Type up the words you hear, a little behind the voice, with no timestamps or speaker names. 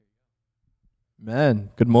Amen.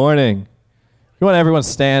 Good morning. We want everyone to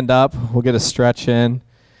stand up. We'll get a stretch in.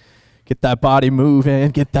 Get that body moving.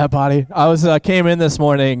 Get that body. I came in this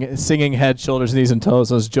morning singing head, shoulders, knees, and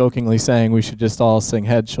toes. I was jokingly saying we should just all sing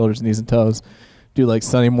head, shoulders, knees, and toes. Do like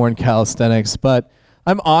Sunday morning calisthenics. But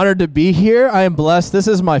I'm honored to be here. I am blessed. This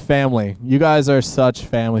is my family. You guys are such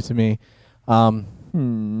family to me.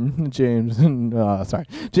 James and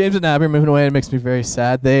Abby are moving away. It makes me very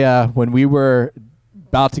sad. They when we were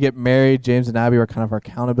about to get married, James and Abby were kind of our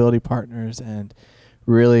accountability partners and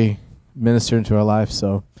really ministered into our life.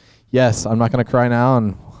 So, yes, I'm not going to cry now,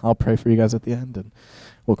 and I'll pray for you guys at the end, and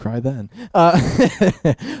we'll cry then.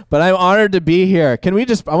 But I'm honored to be here. I'm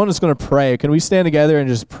just going to pray. Can we stand together and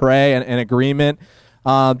just pray in agreement?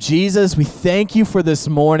 Jesus, we thank you for this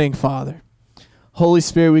morning, Father. Holy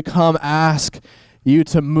Spirit, we come ask you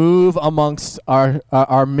to move amongst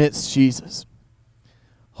our midst, Jesus.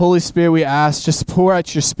 Holy Spirit, we ask, just pour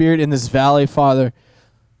out your Spirit in this valley, Father.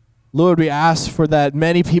 Lord, we ask for that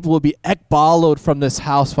many people will be ekbaloed from this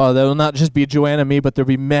house, Father. There will not just be Joanna and me, but there will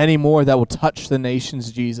be many more that will touch the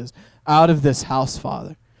nations, Jesus, out of this house,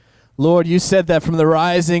 Father. Lord, you said that from the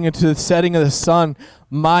rising into the setting of the sun,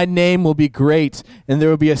 my name will be great, and there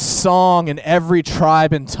will be a song in every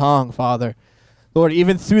tribe and tongue, Father. Lord,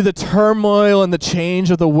 even through the turmoil and the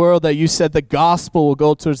change of the world, that you said the gospel will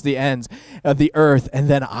go towards the ends of the earth, and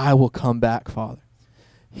then I will come back, Father.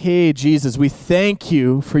 Hey, Jesus, we thank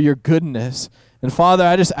you for your goodness. And Father,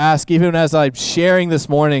 I just ask, even as I'm sharing this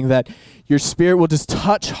morning, that your Spirit will just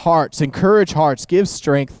touch hearts, encourage hearts, give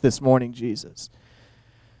strength this morning, Jesus.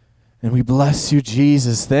 And we bless you,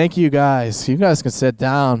 Jesus. Thank you, guys. You guys can sit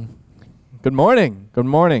down. Good morning. Good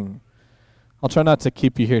morning. I'll try not to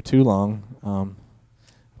keep you here too long.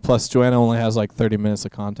 Plus, Joanna only has like 30 minutes of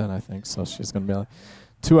content, I think, so she's going to be like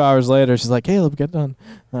 2 hours later. She's like, hey, let's get done.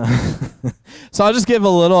 So I'll just give a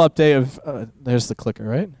little update of, there's the clicker,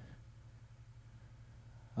 right?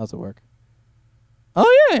 How's it work?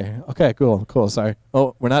 Oh, yeah. Okay, cool, sorry.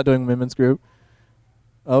 Oh, we're not doing women's group.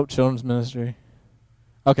 Oh, children's ministry.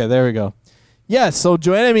 Okay, there we go. Yes, so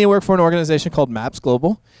Joanna and me work for an organization called MAPS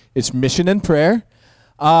Global. It's Mission and Prayer.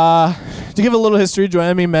 To give a little history,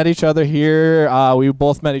 Joanna and me met each other here. We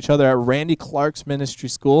both met each other at Randy Clark's ministry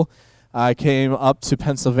school. I came up to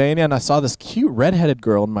Pennsylvania, and I saw this cute redheaded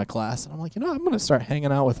girl in my class. And I'm like, I'm going to start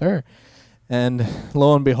hanging out with her. And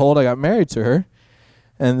lo and behold, I got married to her.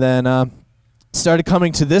 And then started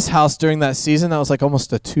coming to this house during that season. That was like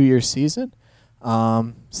almost a 2-year season.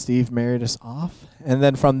 Steve married us off. And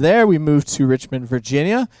then from there, we moved to Richmond,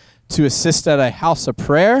 Virginia to assist at a house of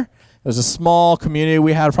prayer. It was a small community.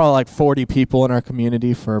 We had probably like 40 people in our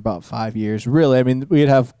community for about 5 years. Really, I mean, we'd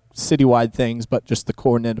have citywide things, but just the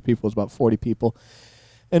core net of people was about 40 people.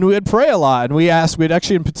 And we would pray a lot. And we'd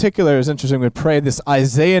actually in particular, it was interesting, we'd pray this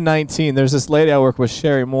Isaiah 19. There's this lady I work with,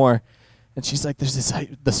 Sherry Moore, and she's like, the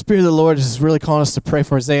Spirit of the Lord is really calling us to pray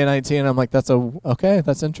for Isaiah 19. And I'm like, okay,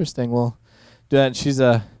 that's interesting. We'll do that. And she's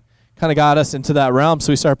kind of got us into that realm.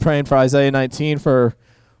 So we started praying for Isaiah 19 for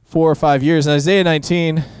 4 or 5 years. And Isaiah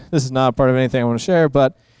 19, this is not part of anything I want to share,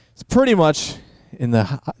 but it's pretty much, in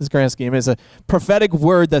this grand scheme, is a prophetic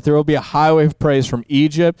word that there will be a highway of praise from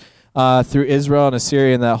Egypt through Israel and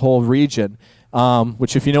Assyria and that whole region,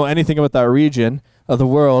 which if you know anything about that region of the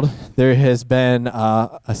world, there has been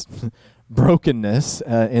a brokenness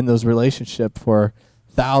in those relationships for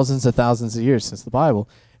thousands and thousands of years since the Bible.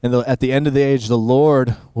 And at the end of the age, the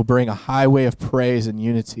Lord will bring a highway of praise and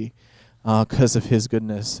unity because of his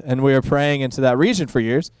goodness. And we were praying into that region for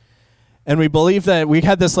years. And we believe that we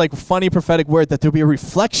had this like funny prophetic word that there'll be a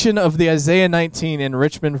reflection of the Isaiah 19 in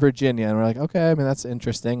Richmond, Virginia. And we're like, okay, I mean, that's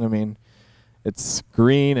interesting. I mean, it's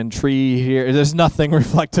green and tree here. There's nothing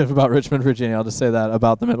reflective about Richmond, Virginia. I'll just say that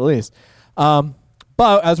about the Middle East.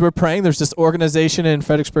 But as we're praying, there's this organization in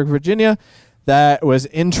Fredericksburg, Virginia that was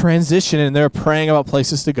in transition, and they're praying about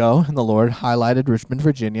places to go. And the Lord highlighted Richmond,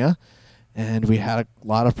 Virginia. And we had a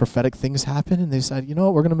lot of prophetic things happen, and they said, you know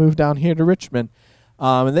what, we're going to move down here to Richmond.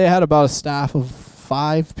 And they had about a staff of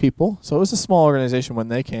 5 people. So it was a small organization when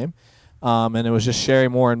they came. And it was just Sherry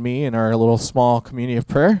Moore and me in our little small community of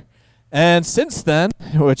prayer. And since then,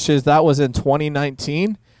 that was in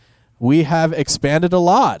 2019, we have expanded a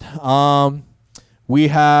lot. We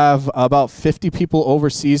have about 50 people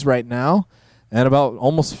overseas right now and about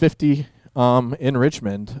almost 50 in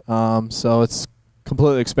Richmond. So it's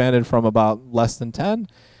completely expanded from about less than 10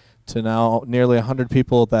 to now nearly 100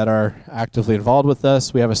 people that are actively involved with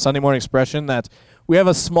us. We have a Sunday morning expression that we have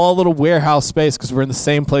a small little warehouse space because we're in the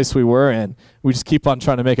same place we were in. We just keep on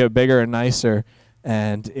trying to make it bigger and nicer.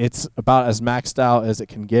 and it's about as maxed out as it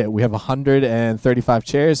can get. We have 135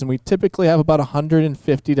 chairs, and we typically have about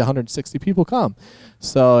 150 to 160 people come.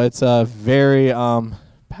 So it's very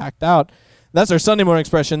packed out. That's our Sunday morning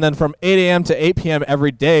expression. Then from 8 a.m. to 8 p.m.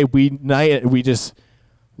 every day, we just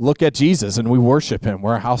look at Jesus and we worship him.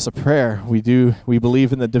 We're a house of prayer. We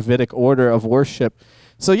believe in the Davidic order of worship.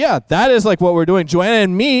 So yeah, that is like what we're doing. Joanna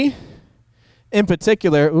and me, in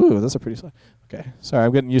particular. Ooh, that's a pretty slide. Okay, sorry,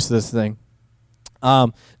 I'm getting used to this thing.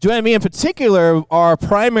 Joanna and me in particular, our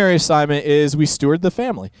primary assignment is we steward the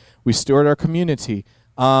family. We steward our community.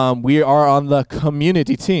 We are on the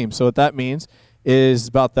community team. So what that means is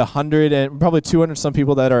about the 100 and probably 200 some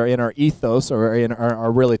people that are in our ethos or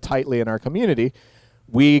are really tightly in our community.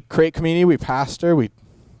 We create community, we pastor, we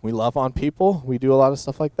love on people, we do a lot of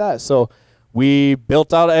stuff like that. So we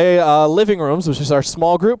built out a living rooms, which is our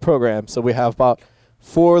small group program. So we have about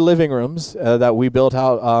 4 living rooms that we built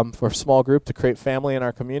out for a small group to create family in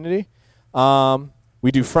our community.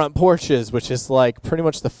 We do front porches, which is like pretty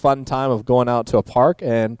much the fun time of going out to a park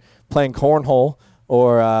and playing cornhole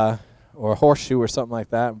or horseshoe or something like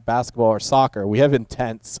that, basketball or soccer. We have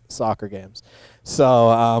intense soccer games.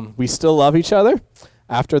 So we still love each other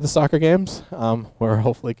after the soccer games. We're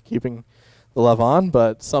hopefully keeping the love on,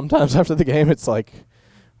 but sometimes after the game, it's like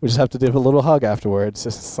we just have to give a little hug afterwards.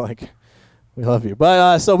 It's like, we love you.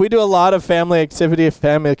 But so we do a lot of family activity,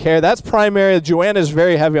 family care. That's primary. Joanna is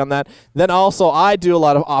very heavy on that. Then also I do a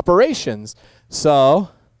lot of operations. So,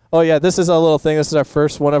 oh yeah, this is a little thing. This is our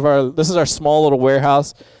first this is our small little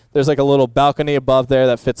warehouse. There's like a little balcony above there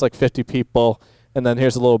that fits like 50 people. And then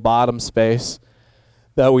here's a little bottom space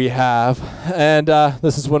that we have. And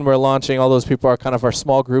this is when we're launching. All those people are kind of our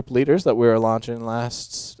small group leaders that we were launching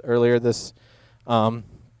earlier this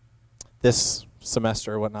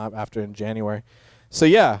semester or whatnot after in January. So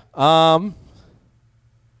yeah.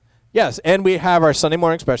 Yes, and we have our Sunday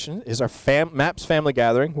morning expression is our MAPS family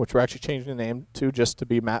gathering, which we're actually changing the name to just to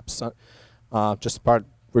be MAPS.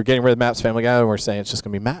 We're getting rid of MAPS family gathering. We're saying it's just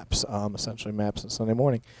going to be MAPS, essentially MAPS on Sunday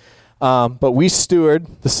morning. But we steward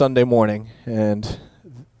the Sunday morning and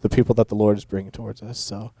the people that the Lord is bringing towards us.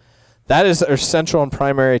 So that is our central and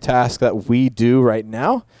primary task that we do right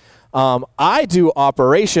now. I do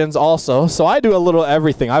operations also, so I do a little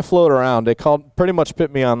everything. I float around. They pretty much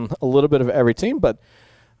put me on a little bit of every team, but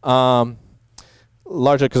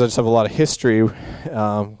largely because I just have a lot of history.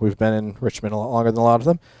 We've been in Richmond a lot longer than a lot of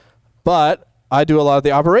them. But I do a lot of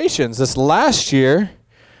the operations. This last year,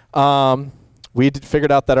 we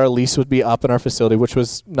figured out that our lease would be up in our facility, which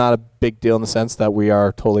was not a big deal in the sense that we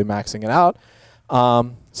are totally maxing it out.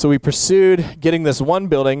 So we pursued getting this one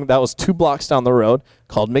building that was 2 blocks down the road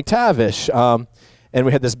called McTavish. And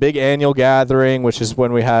we had this big annual gathering, which is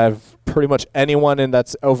when we have pretty much anyone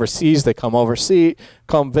that's overseas, they come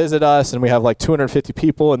visit us, and we have like 250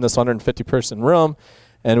 people in this 150-person room.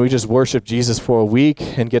 And we just worship Jesus for a week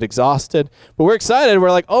and get exhausted. But we're excited.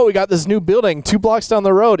 We're like, oh, we got this new building 2 blocks down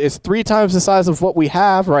the road. It's 3 times the size of what we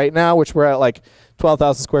have right now, which we're at like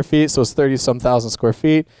 12,000 square feet. So it's 30-some thousand square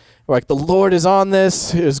feet. We're like, the Lord is on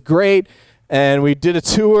this. It was great. And we did a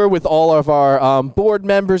tour with all of our board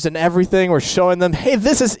members and everything. We're showing them, hey,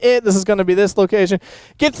 this is it. This is going to be this location.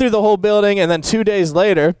 Get through the whole building. And then 2 days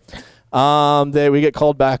later, we get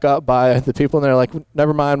called back up by the people, and they're like,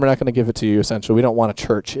 never mind, we're not going to give it to you, essentially. We don't want a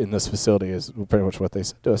church in this facility is pretty much what they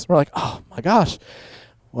said to us. We're like, oh, my gosh.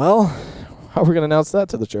 Well, how are we going to announce that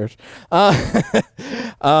to the church? And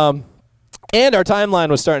our timeline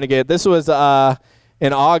was starting to get, this was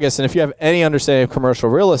in August, and if you have any understanding of commercial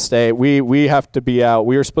real estate, we have to be out.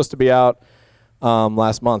 We were supposed to be out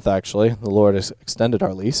last month, actually. The Lord has extended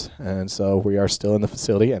our lease, and so we are still in the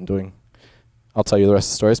facility and doing, I'll tell you the rest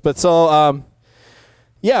of the stories. But so,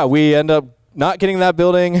 we end up not getting that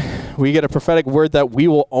building. We get a prophetic word that we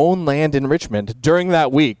will own land in Richmond during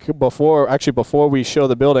that week. Before we show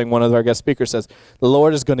the building, one of our guest speakers says, the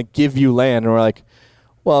Lord is going to give you land. And we're like,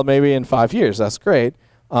 well, maybe in 5 years. That's great.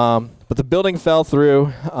 But the building fell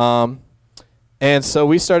through. And so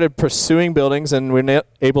we started pursuing buildings, and we're not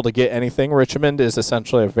able to get anything. Richmond is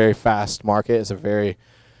essentially a very fast market. It's a very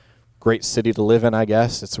great city to live in, I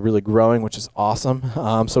guess. It's really growing, which is awesome.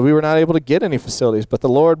 So we were not able to get any facilities, but the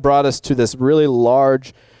Lord brought us to this really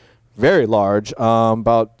large, very large,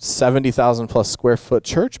 about 70,000 plus square foot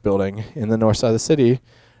church building in the north side of the city.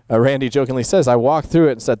 Randy jokingly says, I walked through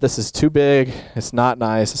it and said, this is too big. It's not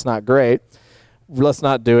nice. It's not great. Let's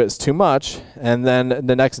not do it. It's too much. And then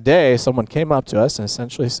the next day, someone came up to us and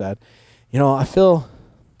essentially said, I feel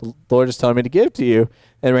the Lord is telling me to give to you.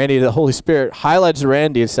 And Randy, the Holy Spirit, highlights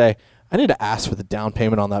Randy and say, I need to ask for the down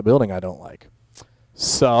payment on that building I don't like.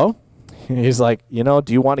 So He's like, do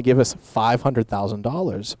you want to give us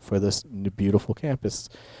 $500,000 for this new beautiful campus?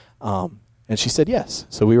 And she said yes.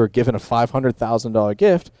 So we were given a $500,000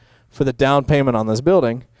 gift for the down payment on this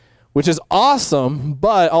building, which is awesome,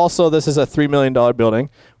 but also this is a $3 million building.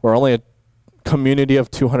 We're only a community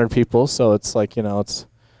of 200 people, so it's like, it's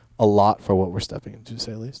a lot for what we're stepping into, to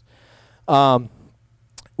say the least.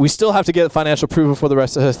 We still have to get financial approval for the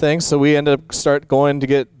rest of the things, so we ended up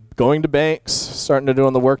going to banks, starting to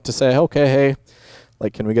doing the work to say, okay, hey,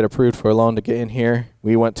 like, can we get approved for a loan to get in here?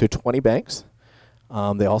 We went to 20 banks.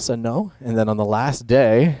 They all said no. And then on the last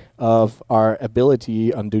day of our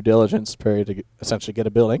ability on due diligence period to essentially get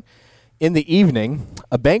a building, in the evening,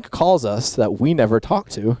 a bank calls us that we never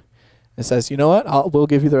talked to and says, you know what, we'll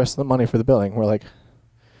give you the rest of the money for the building. We're like,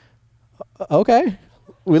 okay.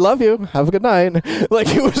 We love you. Have a good night. Like,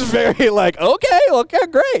 it was very like, okay,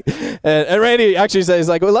 great. And Randy actually says,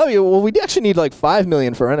 like, we love you. Well, we actually need like $5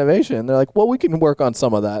 million for renovation. They're like, well, we can work on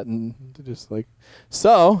some of that. And just like,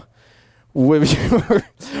 so we're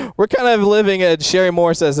kind of living at, Sherry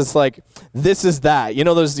Moore says, it's like, this is that.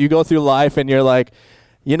 You go through life and you're like,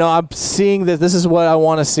 I'm seeing that this is what I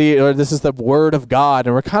want to see, or this is the word of God.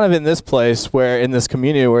 And we're kind of in this place where, in this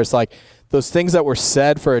community where it's like, those things that were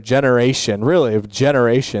said for a generation, really of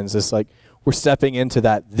generations, it's like we're stepping into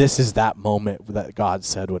that. This is that moment that God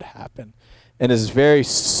said would happen. And it's very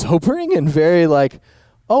sobering and very like,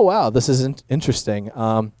 oh, wow, this is interesting.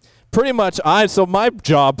 Pretty much, so my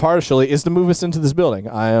job partially is to move us into this building.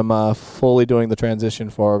 I am fully doing the transition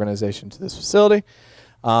for organization to this facility.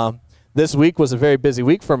 This week was a very busy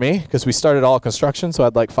week for me because we started all construction. So I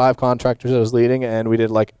had like 5 contractors I was leading, and we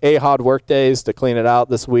did like AHOD work days to clean it out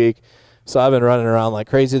this week. So I've been running around like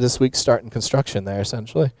crazy this week, starting construction there,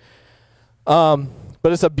 essentially. But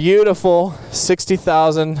it's a beautiful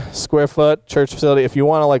 60,000 square foot church facility. If you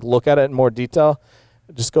want to like look at it in more detail,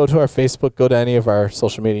 just go to our Facebook, go to any of our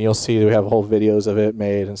social media. You'll see we have whole videos of it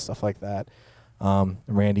made and stuff like that.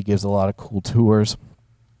 Randy gives a lot of cool tours.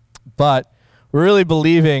 But we're really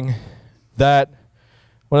believing that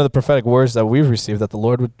one of the prophetic words that we've received, that the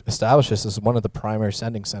Lord would establish us as one of the primary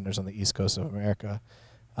sending centers on the East Coast of America.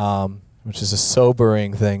 Which is a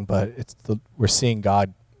sobering thing, but we're seeing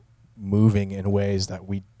God moving in ways that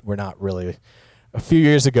we're not really. A few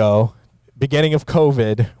years ago, beginning of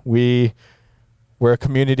COVID, we were a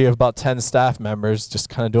community of about 10 staff members just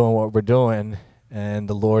kind of doing what we're doing, and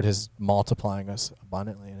the Lord is multiplying us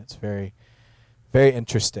abundantly, and it's very, very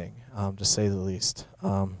interesting, to say the least.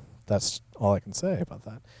 That's all I can say about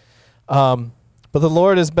that. But the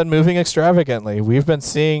Lord has been moving extravagantly. We've been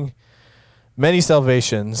seeing many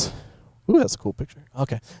salvations. Ooh, that's a cool picture.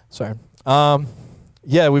 Okay, sorry.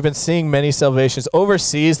 We've been seeing many salvations.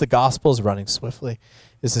 Overseas, the gospel is running swiftly.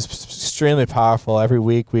 This is extremely powerful. Every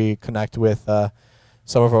week we connect with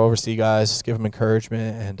some of our overseas guys, just give them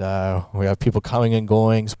encouragement, and we have people coming and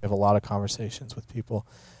going. So we have a lot of conversations with people.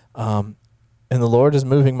 And the Lord is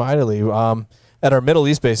moving mightily. At our Middle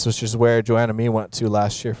East base, which is where Joanna and me went to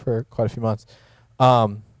last year for quite a few months,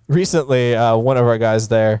 recently, one of our guys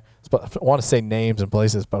there, I want to say names and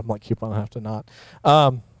places, but I'm like, keep on, I have to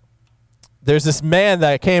not. There's this man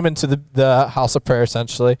that came into the house of prayer,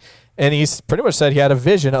 essentially, and he's pretty much said he had a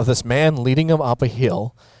vision of this man leading him up a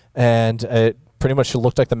hill, and it pretty much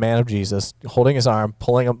looked like the man of Jesus, holding his arm,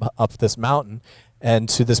 pulling him up this mountain, and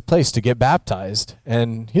to this place to get baptized.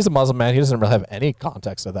 And he's a Muslim man. He doesn't really have any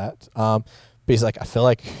context of that. But he's like, I feel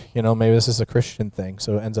like, maybe this is a Christian thing.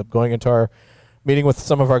 So it ends up going into our meeting with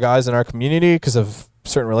some of our guys in our community because of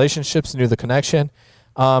certain relationships, knew the connection.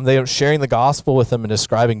 They were sharing the gospel with him and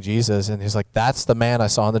describing Jesus. And he's like, that's the man I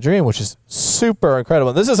saw in the dream, which is super incredible.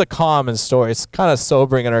 And this is a common story. It's kind of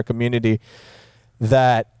sobering in our community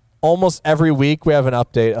that almost every week we have an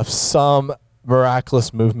update of some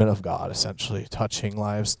miraculous movement of God, essentially touching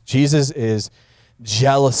lives. Jesus is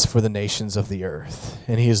jealous for the nations of the earth,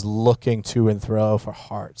 and he is looking to and fro for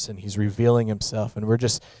hearts, and he's revealing himself, and we're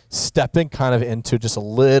just stepping kind of into just a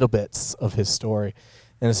little bits of his story,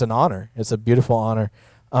 and it's an honor. It's a beautiful honor.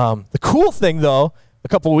 The cool thing, though, a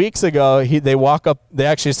couple weeks ago, they walk up, they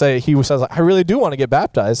actually say, he says, I really do want to get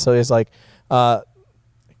baptized, so he's like,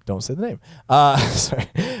 don't say the name. Sorry.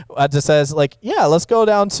 It just says, like, yeah, let's go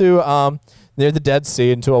down to near the Dead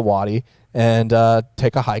Sea into a wadi, and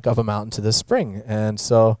take a hike up a mountain to this spring. And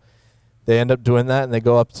so they end up doing that, and they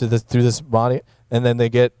go up to through this wadi, and then they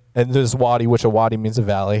get into this wadi, which a wadi means a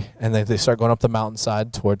valley, and then they start going up the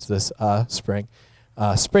mountainside towards this spring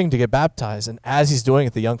to get baptized. And as he's doing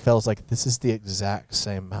it, the young fellow's like, this is the exact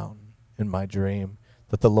same mountain in my dream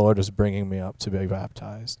that the Lord was bringing me up to be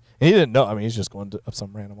baptized. And he didn't know. I mean, he's just going up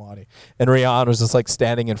some random wadi. And Rian was just like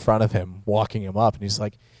standing in front of him, walking him up, and he's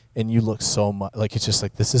like, and you look so much like it's just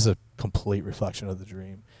like this is a complete reflection of the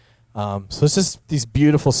dream. So it's just these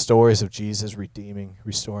beautiful stories of Jesus redeeming,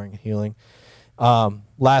 restoring, and healing.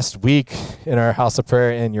 Last week in our house of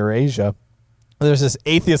prayer in Eurasia, there's this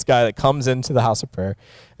atheist guy that comes into the house of prayer,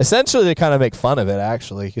 essentially to kind of make fun of it,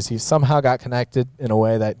 actually, because he somehow got connected in a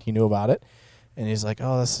way that he knew about it. And he's like,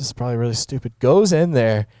 oh, this is probably really stupid. Goes in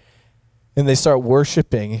there, and they start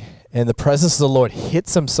worshiping, and the presence of the Lord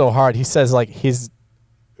hits him so hard. He says, like, it's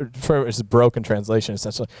a broken translation,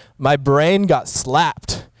 essentially. My brain got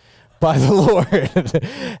slapped by the Lord.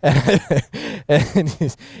 and he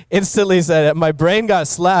instantly said, my brain got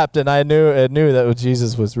slapped, and I knew that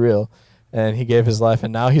Jesus was real. And he gave his life,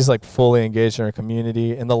 and now he's like fully engaged in our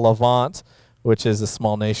community in the Levant, which is a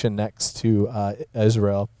small nation next to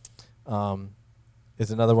Israel. Is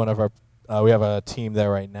another one of our. We have a team there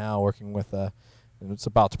right now working with. And it's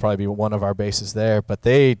about to probably be one of our bases there. But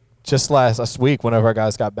they just last week, one of our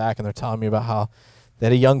guys got back, and they're telling me about how they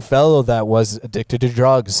had a young fellow that was addicted to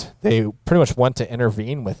drugs. They pretty much went to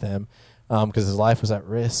intervene with him because his life was at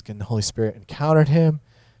risk, and the Holy Spirit encountered him,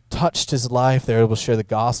 touched his life. They were able to share the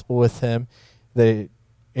gospel with him. They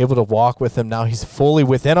able to walk with him. Now he's fully,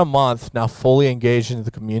 within a month, now fully engaged into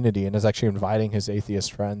the community and is actually inviting his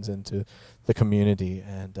atheist friends into the community.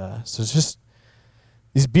 And so it's just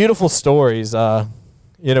these beautiful stories.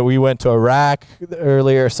 We went to Iraq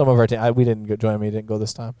earlier. Some of our team, we didn't go, join me, didn't go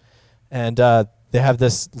this time. And they have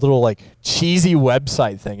this little like cheesy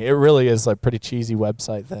website thing. It really is like pretty cheesy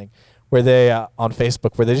website thing where they, on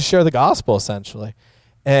Facebook, where they just share the gospel essentially.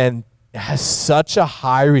 And it has such a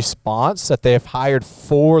high response that they have hired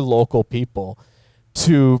 4 local people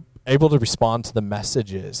to able to respond to the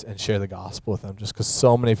messages and share the gospel with them, just because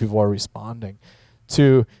so many people are responding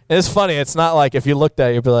to. And it's funny. It's not like if you looked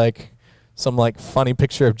at it, you'd be like some like funny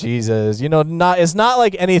picture of Jesus. It's not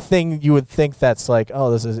like anything you would think that's like,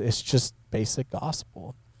 oh, it's just basic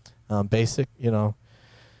gospel, basic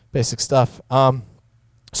stuff. So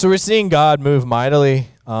we're seeing God move mightily.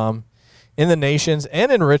 In the nations and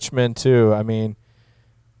in Richmond too. I mean,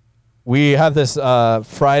 we have this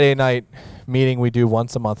Friday night meeting we do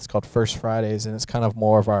once a month. It's called First Fridays, and it's kind of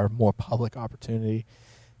more of our more public opportunity.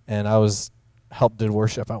 And I did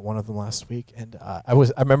worship at one of them last week, and I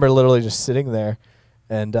remember literally just sitting there,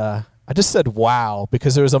 and I just said wow,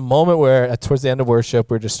 because there was a moment where towards the end of worship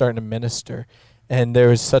we're just starting to minister, and there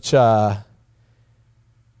was such a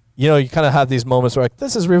you kind of have these moments where like,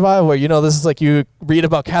 this is revival, where, this is like you read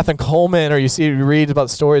about Catherine Coleman, or you read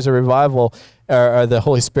about stories of revival or the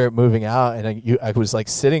Holy Spirit moving out. And I was like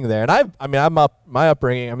sitting there, and my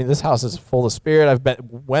upbringing, this house is full of Spirit.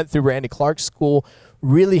 Went through Randy Clark's school,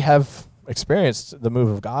 really have experienced the move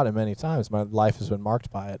of God in many times. My life has been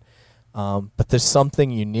marked by it. But there's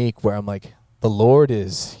something unique where I'm like, the Lord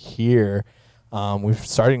is here.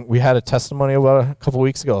 We had a testimony about a couple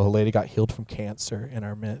weeks ago. A lady got healed from cancer in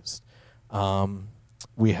our midst.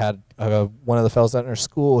 We had one of the fellows at our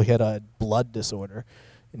school. He had a blood disorder,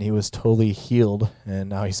 and he was totally healed. And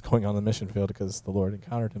now he's going on the mission field because the Lord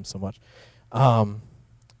encountered him so much.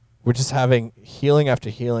 We're just having healing after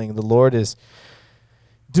healing. The Lord is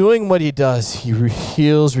doing what He does. He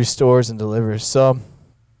heals, restores, and delivers. So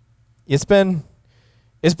it's been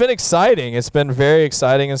exciting. It's been very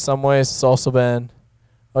exciting in some ways. It's also been,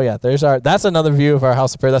 that's another view of our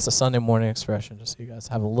house of prayer. That's a Sunday morning expression, just so you guys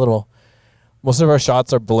have most of our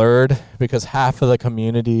shots are blurred because half of the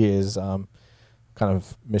community is kind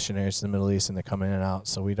of missionaries to the Middle East, and they come in and out,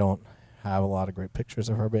 so we don't have a lot of great pictures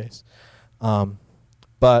of our base.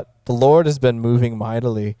 But the Lord has been moving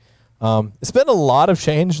mightily. It's been a lot of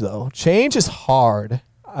change, though. Change is hard.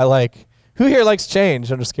 Who here likes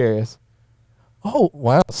change? I'm just curious. Oh,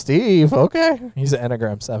 wow, Steve. Okay. He's an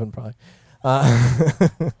Enneagram 7 probably.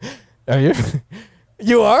 Are you?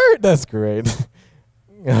 You are? That's great.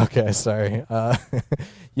 Okay, sorry.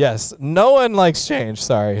 Yes, no one likes change.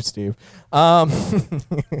 Sorry, Steve. No.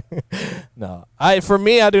 For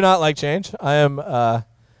me, I do not like change. I'm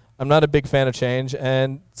not a big fan of change,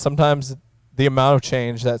 and sometimes the amount of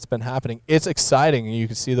change that's been happening, it's exciting. You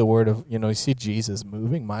can see the word of, you see Jesus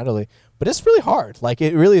moving mightily, but it's really hard.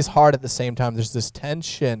 It really is hard at the same time. There's this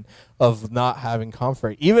tension of not having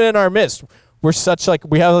comfort. Even in our midst, we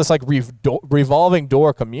have this revolving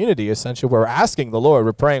door community, essentially, where we're asking the Lord,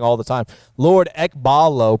 we're praying all the time, Lord,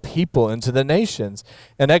 ekbalo people into the nations.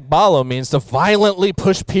 And ekbalo means to violently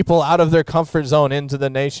push people out of their comfort zone into the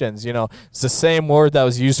nations. It's the same word that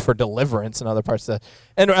was used for deliverance in other parts of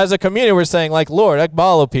and as a community, we're saying, Lord,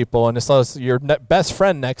 ekbalo people, and it's your best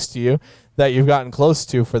friend next to you that you've gotten close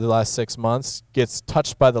to for the last 6 months gets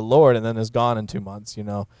touched by the Lord and then is gone in 2 months,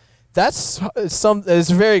 it's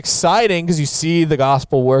very exciting because you see the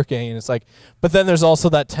gospel working, and it's like, but then there's also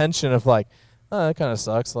that tension of like, oh, that kind of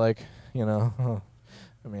sucks. Like,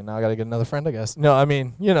 I mean, now I got to get another friend, I guess. No, I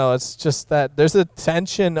mean, it's just that there's a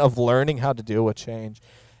tension of learning how to deal with change.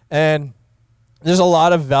 And there's a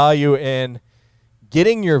lot of value in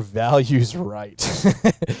getting your values right.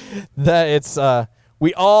 That it's,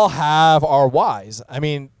 we all have our whys. I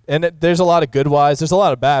mean, and there's a lot of good whys. There's a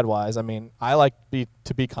lot of bad whys. I mean, I like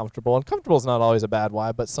to be comfortable, and comfortable is not always a bad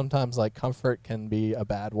why, but sometimes like comfort can be a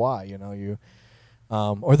bad why,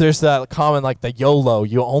 or there's that common, like the YOLO,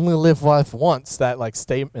 you only live life once, that like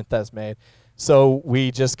statement that's made. So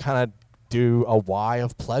we just kind of do a why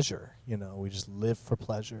of pleasure, we just live for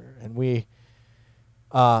pleasure. And we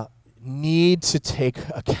need to take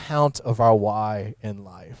account of our why in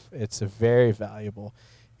life. It's very valuable.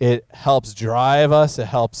 It helps drive us. It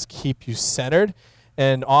helps keep you centered.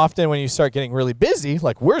 And often when you start getting really busy,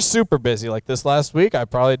 like we're super busy, like this last week, I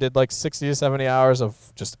probably did like 60 to 70 hours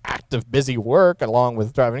of just active busy work along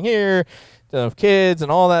with driving here, dealing with kids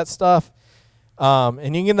and all that stuff.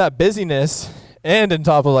 And you get that busyness and on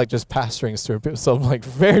top of like just pastoring through, so I'm like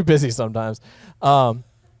very busy sometimes.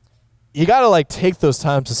 You got to like take those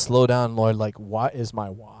times to slow down, Lord, like what is my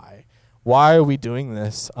why? Why are we doing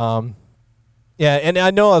this? Yeah, and I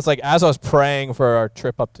know as I was praying for our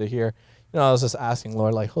trip up to here, I was just asking,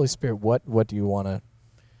 Lord, like, Holy Spirit, what do you want to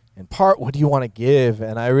impart? What do you want to give?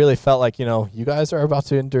 And I really felt like, you guys are about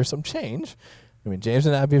to endure some change. I mean, James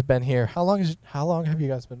and Abby have been here. How long have you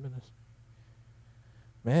guys been ministering?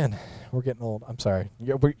 Man, we're getting old. I'm sorry.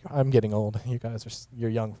 I'm getting old. You guys you're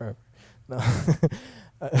young forever. No.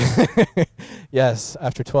 Yes,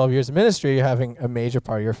 after 12 years of ministry, you're having a major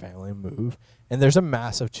part of your family move, and there's a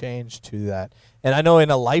massive change to that. And I know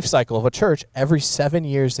in a life cycle of a church, every 7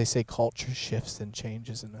 years they say culture shifts and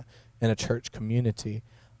changes in a church community.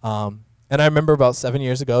 And I remember about 7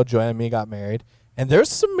 years ago, Joanne and me got married, and there's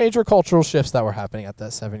some major cultural shifts that were happening at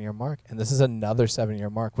that 7-year mark. And this is another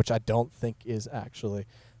 7-year mark, which I don't think is actually,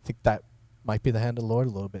 I think that might be the hand of the Lord a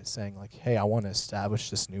little bit, saying like, hey, I want to establish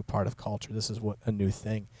this new part of culture. This is a new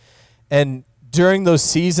thing. And during those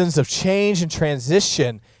seasons of change and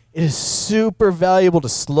transition, it is super valuable to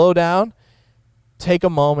slow down, take a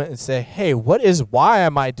moment and say, hey, why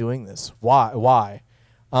am I doing this? Why?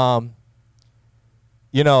 I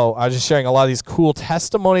was just sharing a lot of these cool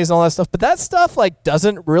testimonies and all that stuff, but that stuff like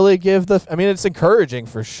doesn't really give it's encouraging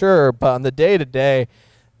for sure, but on the day-to-day,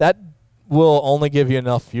 that will only give you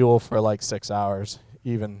enough fuel for like 6 hours,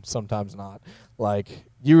 even sometimes not. Like,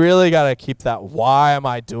 you really got to keep that, why am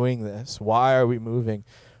I doing this? Why are we moving?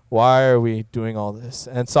 Why are we doing all this?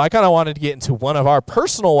 And so I kind of wanted to get into one of our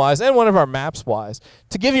personal whys and one of our MAPS whys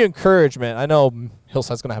to give you encouragement. I know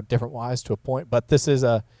Hillside's going to have different whys to a point, but this is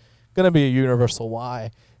going to be a universal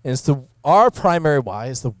why. And our primary why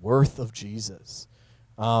is the worth of Jesus.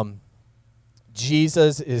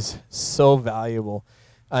 Jesus is so valuable.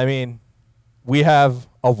 I mean, we have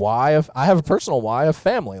I have a personal why of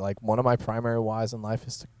family. Like, one of my primary whys in life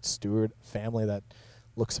is to steward a family that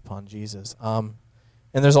looks upon Jesus. And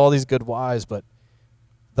there's all these good whys, but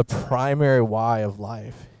the primary why of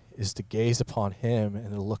life is to gaze upon him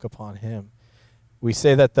and to look upon him. We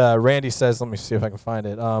say that Randy says, let me see if I can find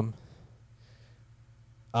it.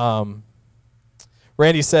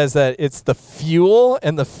 Randy says that it's the fuel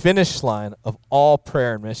and the finish line of all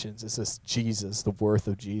prayer and missions. It's this Jesus, the worth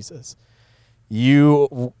of Jesus.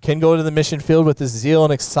 You can go to the mission field with this zeal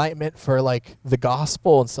and excitement for like the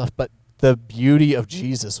gospel and stuff, but the beauty of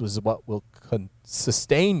Jesus was what will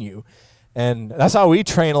sustain you. And that's how we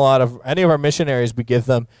train a lot of any of our missionaries. We give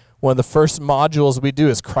them one of the first modules we do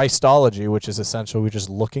is Christology, which is essentially we're just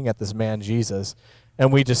looking at this man Jesus,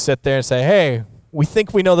 and we just sit there and say, hey, we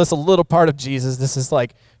think we know this a little part of Jesus. This is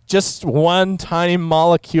like just one tiny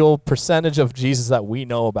molecule percentage of Jesus that we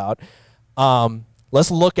know about. Let's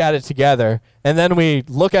look at it together. And then we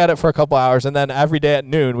look at it for a couple hours, and then every day at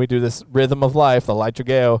noon we do this rhythm of life, the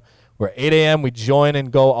Liturgio, where 8 a.m. we join and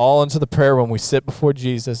go all into the prayer room. We sit before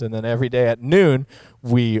Jesus, and then every day at noon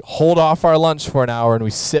we hold off our lunch for an hour and we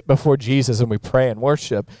sit before Jesus and we pray and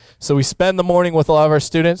worship. So we spend the morning with a lot of our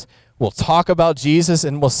students. We'll talk about Jesus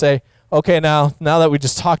and we'll say, okay, now that we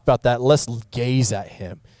just talked about that, let's gaze at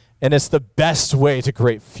him. And it's the best way to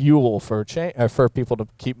create fuel for people to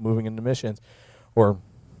keep moving into missions or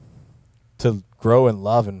to grow in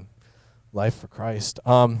love and life for Christ.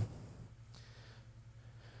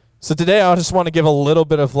 So today I just want to give a little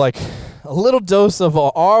bit of like a little dose of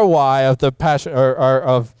our why of the passion or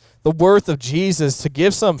of the worth of Jesus to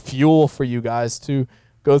give some fuel for you guys to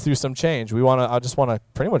go through some change. I just want to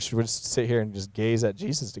pretty much just sit here and just gaze at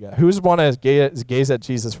Jesus together. Who's want to gaze at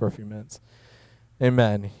Jesus for a few minutes?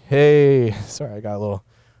 Amen. Hey, sorry, I got a little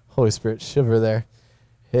Holy Spirit shiver there.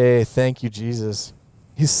 Hey, thank you, Jesus.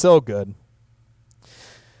 He's so good.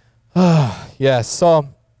 Yeah, so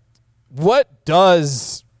what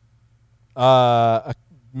does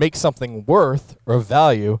make something worth or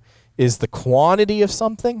value is the quantity of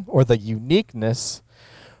something or the uniqueness,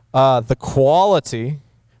 the quality,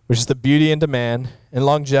 which is the beauty and demand, and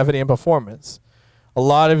longevity and performance. A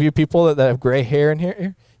lot of you people that have gray hair in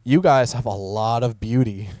here, you guys have a lot of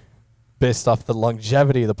beauty based off the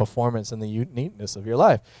longevity, the performance, and the uniqueness of your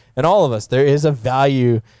life. And all of us, there is a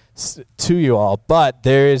value to you all, but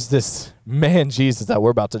there is this man Jesus that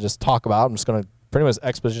we're about to just talk about. I'm just going to pretty much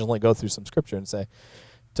expositionally go through some scripture and say,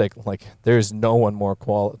 there's no one more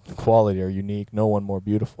quality or unique, no one more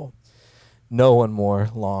beautiful, no one more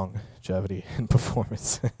longevity and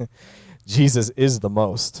performance. Jesus is the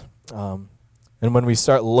most. And when we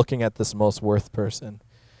start looking at this most worth person,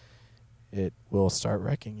 it will start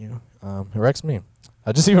wrecking you. It wrecks me.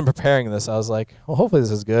 Just even preparing this, I was like, well, hopefully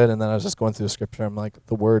this is good. And then I was just going through the scripture. I'm like,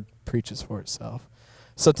 the word preaches for itself.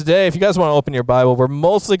 So today, if you guys want to open your Bible, we're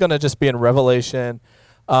mostly going to just be in Revelation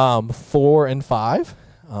 4 and 5.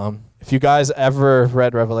 If you guys ever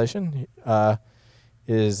read Revelation, it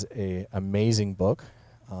is an amazing book.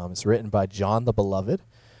 It's written by John the Beloved.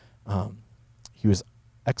 He was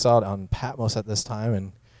exiled on Patmos at this time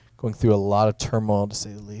and going through a lot of turmoil, to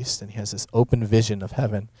say the least, and he has this open vision of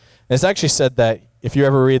heaven. And it's actually said that if you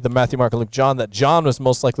ever read the Matthew, Mark, and Luke, John, that John was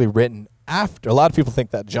most likely written after. A lot of people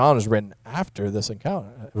think that John was written after this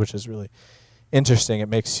encounter, which is really interesting. It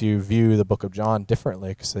makes you view the book of John differently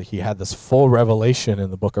because he had this full revelation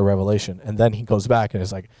in the book of Revelation, and then he goes back and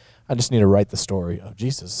is like, I just need to write the story of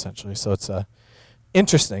Jesus, essentially. So it's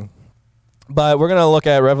interesting. But we're going to look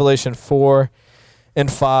at Revelation 4 and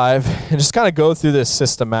 5 and just kind of go through this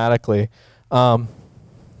systematically. We can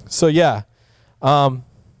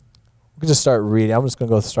just start reading. I'm just going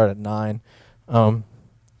to go start at 9. I'll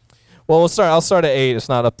start at 8. It's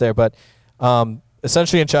not up there, but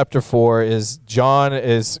essentially in chapter 4 is John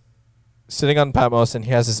is sitting on Patmos and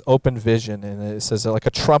he has this open vision, and it says like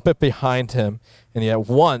a trumpet behind him, and at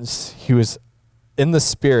once he was in the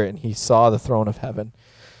spirit and he saw the throne of heaven.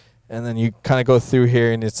 And then you kind of go through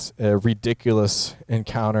here, and it's a ridiculous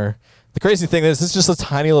encounter. The crazy thing is, it's just a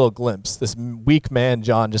tiny little glimpse. This weak man,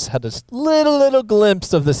 John, just had this little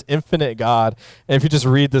glimpse of this infinite God. And if you just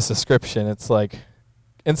read this description, it's like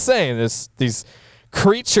insane. It's these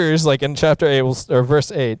creatures, like in chapter 8, or verse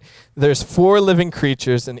 8, there's 4 living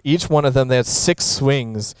creatures, and each one of them, they had 6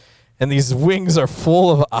 wings. And these wings are full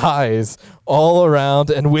of eyes all around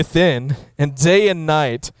and within, and day and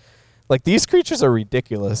night. Like, these creatures are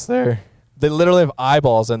ridiculous. They literally have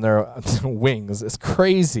eyeballs in their wings. It's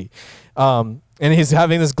crazy. And he's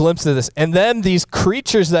having this glimpse of this. And then these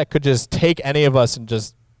creatures that could just take any of us and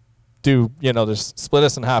just just split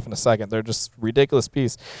us in half in a second. They're just ridiculous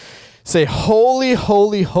piece. Say, holy,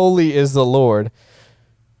 holy, holy is the Lord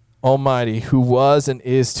Almighty, who was and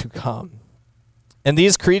is to come. And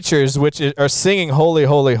these creatures, which are singing holy,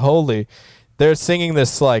 holy, holy, they're singing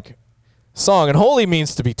this like song. And holy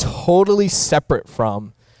means to be totally separate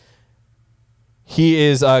from.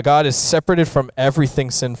 God is separated from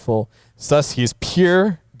everything sinful. Thus he is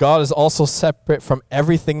pure. God is also separate from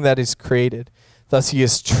everything that is created. Thus he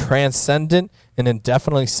is transcendent and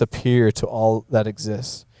indefinitely superior to all that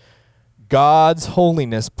exists. God's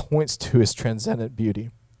holiness points to his transcendent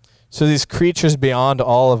beauty. So these creatures beyond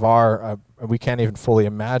all of our, we can't even fully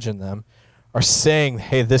imagine them, are saying,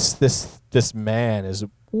 hey, this man is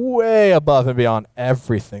way above and beyond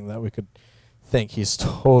everything that we could think. He's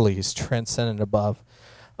transcendent above.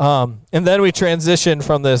 And then we transition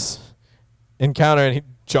from this encounter, and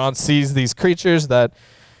John sees these creatures that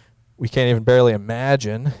we can't even barely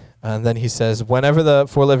imagine. And then he says, whenever the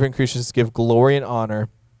 4 living creatures give glory and honor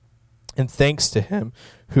and thanks to him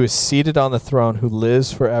who is seated on the throne, who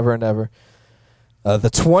lives forever and ever, the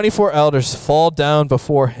 24 elders fall down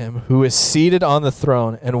before him who is seated on the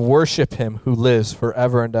throne and worship him who lives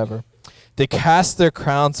forever and ever. They cast their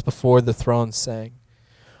crowns before the throne, saying,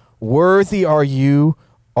 worthy are you,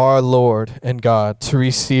 our Lord and God, to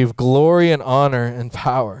receive glory and honor and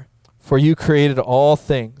power. For you created all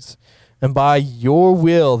things, and by your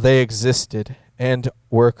will they existed and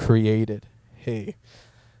were created. Hey,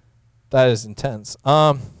 that is intense.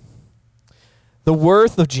 The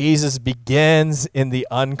worth of Jesus begins in the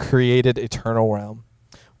uncreated eternal realm.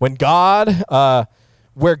 When God,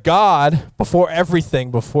 where God, before everything,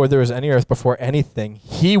 before there was any earth, before anything,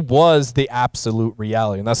 he was the absolute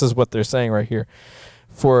reality. And this is what they're saying right here.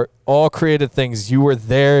 for all created things. You were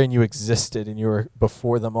there and you existed and you were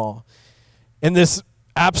before them all. In this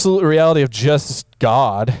absolute reality of just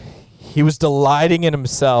God, he was delighting in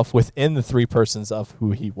himself within the three persons of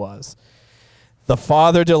who he was. The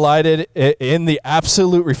Father delighted in the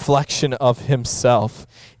absolute reflection of himself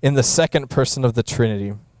in the second person of the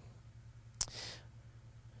Trinity.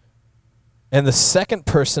 And the second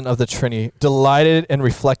person of the Trinity delighted and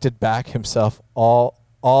reflected back himself all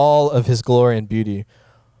of his glory and beauty.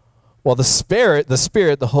 While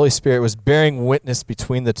the Holy Spirit was bearing witness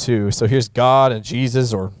between the two. So here's God and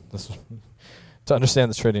Jesus, or to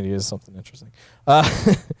understand the Trinity is something interesting.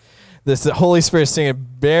 The Holy Spirit singing,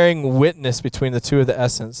 bearing witness between the two of the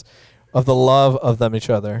essence of the love of them each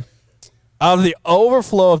other. Out of the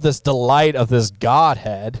overflow of this delight of this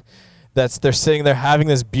Godhead, they're sitting there having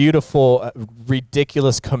this beautiful,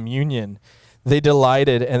 ridiculous communion. They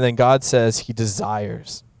delighted, and then God says he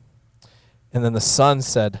desires. And then the Son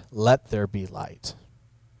said, let there be light.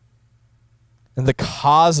 And the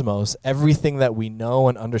cosmos, everything that we know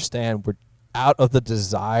and understand, were out of the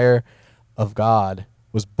desire of God,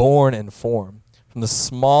 was born and formed. From the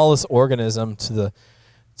smallest organism to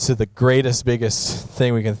the greatest, biggest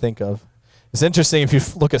thing we can think of. It's interesting if you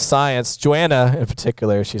look at science, Joanna in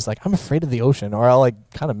particular, she's like, I'm afraid of the ocean, or I'll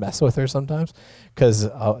like kind of mess with her sometimes because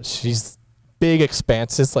she's big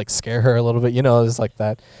expanses, like scare her a little bit, it's like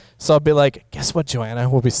that. So I'll be like, guess what, Joanna?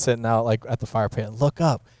 We'll be sitting out like at the fire pit. Look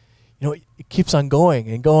up. It keeps on going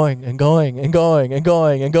and going and going and going and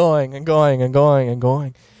going and going and going and going and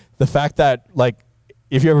going. The fact that, like,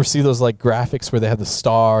 if you ever see those like graphics where they have the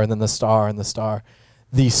star and then the star and the star,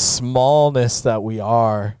 the smallness that we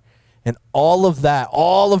are, and all of that,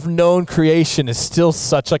 all of known creation is still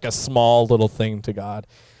such like a small little thing to God.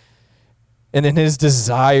 And in his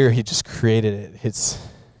desire, he just created it. It's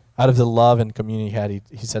out of the love and communion he had,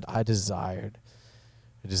 he said, he desired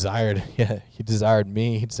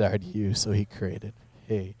me, he desired you, so he created.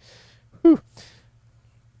 Hey. Whew.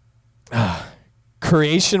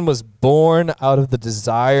 Creation was born out of the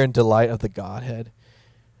desire and delight of the Godhead.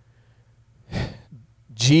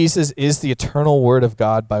 Jesus is the eternal Word of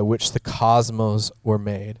God by which the cosmos were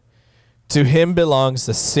made. To him belongs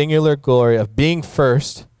the singular glory of being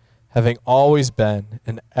first, having always been,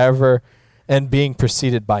 and ever, and being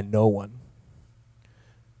preceded by no one.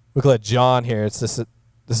 Look at John here. This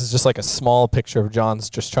is just like a small picture of John's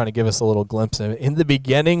just trying to give us a little glimpse of it. In the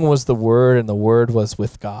beginning was the Word, and the Word was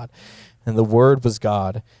with God. And the Word was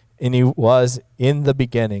God, and he was in the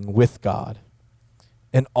beginning with God.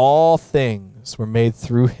 And all things were made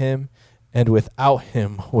through him, and without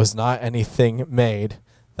him was not anything made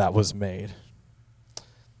that was made.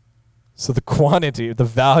 So the quantity, the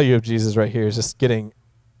value of Jesus right here is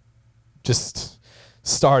just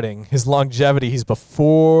starting. His longevity, he's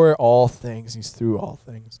before all things, he's through all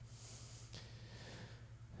things.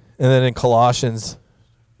 And then in Colossians,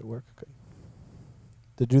 did it work? Okay.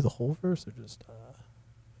 Did it do the whole verse or just,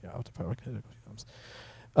 I'll have to probably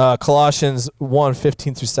Colossians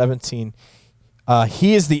 1:15 through 17.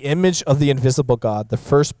 He is the image of the invisible God, the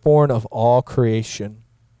firstborn of all creation.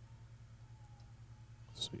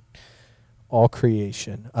 Sweet. All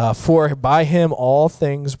creation. For by him all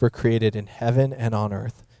things were created in heaven and on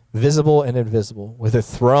earth, visible and invisible, whether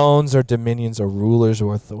thrones or dominions or rulers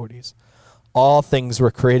or authorities. All things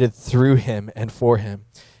were created through him and for him.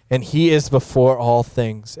 And he is before all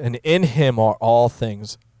things, and in him are all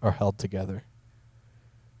things are held together.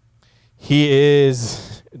 He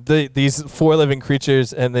is, these four living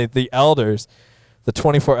creatures and the elders, the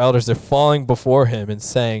 24 elders, they're falling before him and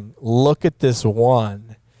saying, look at this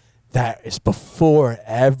one that is before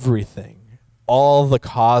everything. All the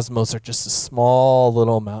cosmos are just a small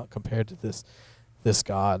little amount compared to this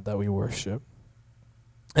God that we worship.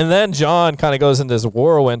 And then John kind of goes into this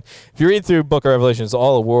whirlwind. If you read through Book of Revelation, it's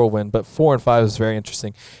all a whirlwind, but 4 and 5 is very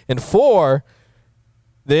interesting. In 4,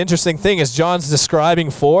 the interesting thing is John's describing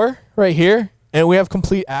 4 right here, and we have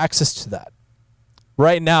complete access to that.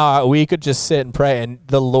 Right now, we could just sit and pray, and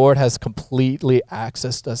the Lord has completely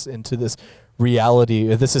accessed us into this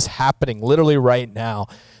reality. This is happening literally right now.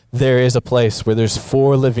 There is a place where there's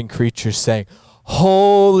 4 living creatures saying,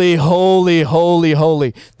 holy, holy, holy,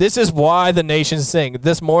 holy. This is why the nations sing.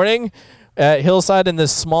 This morning at Hillside in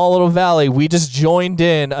this small little valley, we just joined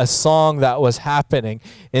in a song that was happening.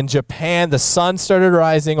 In Japan, the sun started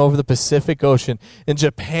rising over the Pacific Ocean. In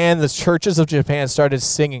Japan, the churches of Japan started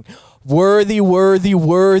singing, worthy, worthy,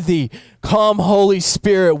 worthy. Come, Holy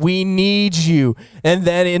Spirit, we need you. And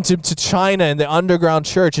then into China and the underground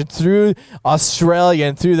church, and through Australia,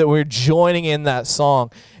 and through that we're joining in that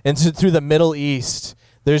song, and through the Middle East.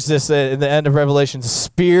 There's this, in the end of Revelation, the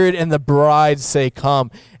Spirit and the bride say,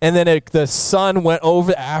 come. And then the Son went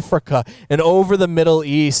over Africa and over the Middle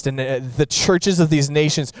East, and the churches of these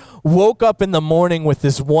nations woke up in the morning with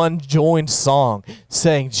this one joined song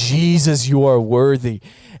saying, Jesus, you are worthy.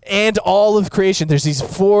 And all of creation, there's these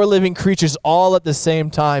 4 living creatures all at the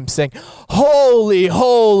same time saying, holy,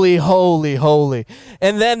 holy, holy, holy.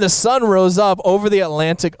 And then the sun rose up over the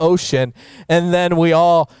Atlantic Ocean, and then we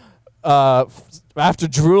all, after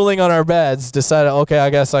drooling on our beds, decided, okay, I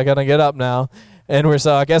guess I got to get up now. And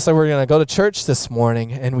I guess we're going to go to church this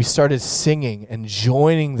morning. And we started singing and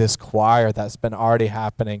joining this choir that's been already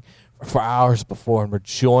happening for hours before. And we're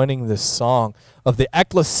joining this song of the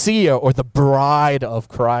ecclesia, or the bride of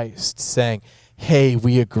Christ, saying, hey,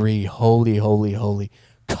 we agree, holy, holy, holy,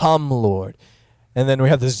 come, Lord. And then we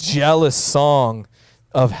have this jealous song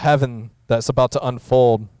of heaven that's about to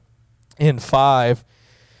unfold in 5,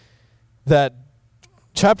 that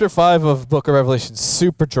chapter 5 of Book of Revelation is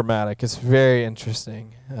super dramatic. It's very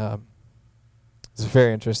interesting. It's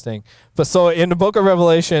very interesting. But so in the Book of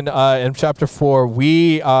Revelation, in chapter 4,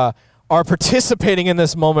 we are participating in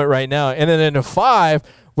this moment right now. And then in 5,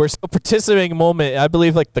 we're still participating in a moment. I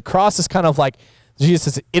believe like the cross is kind of like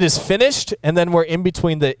Jesus says, it is finished. And then we're in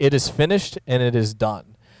between the it is finished and it is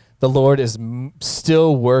done. The Lord is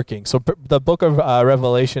still working. So the Book of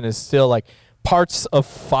Revelation is still like, parts of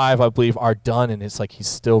 5, I believe, are done, and it's like he's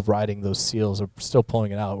still writing those seals or still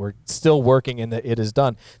pulling it out. We're still working in the it is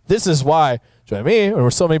done. This is why, join me, and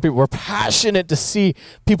we're so many people, we're passionate to see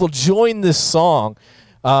people join this song.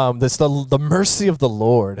 That's the mercy of the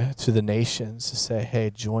Lord to the nations, to say,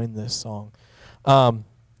 hey, join this song.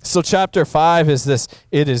 So chapter 5 is this,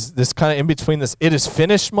 it is this kind of in between this it is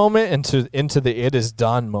finished moment into the it is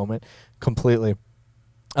done moment completely.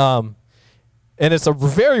 And it's a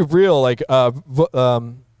very real,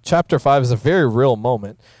 chapter 5 is a very real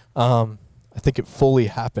moment. I think it fully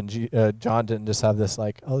happened. John didn't just have this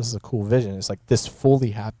like, oh, this is a cool vision. It's like this fully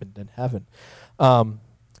happened in heaven.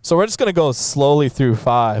 So we're just going to go slowly through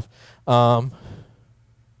 5. Okay,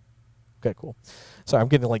 cool. Sorry, I'm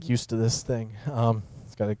getting like used to this thing.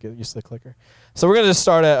 It's got to get used to the clicker. So we're going to just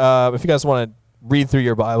start at, if you guys want to read through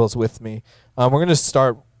your Bibles with me, we're going to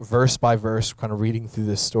start verse by verse, kind of reading through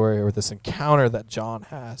this story or this encounter that John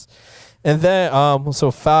has. And then,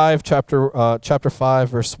 chapter 5,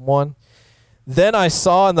 verse 1. Then I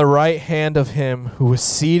saw in the right hand of him who was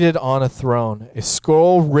seated on a throne a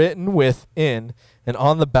scroll written within and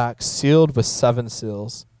on the back sealed with 7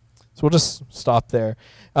 seals. So we'll just stop there.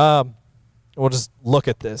 We'll just look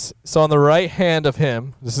at this. So on the right hand of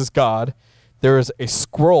him, this is God, there is a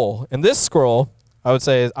scroll. And this scroll, I would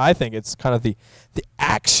say, I think it's kind of the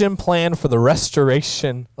action plan for the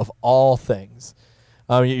restoration of all things.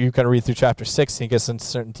 You kind of read through chapter 6 and you get into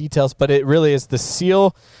certain details, but it really is the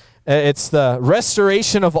seal. It's the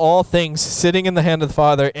restoration of all things sitting in the hand of the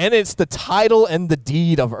Father, and it's the title and the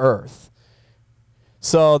deed of earth.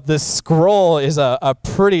 So this scroll is a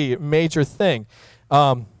pretty major thing.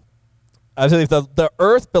 I believe the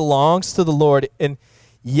earth belongs to the Lord, and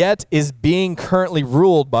yet is being currently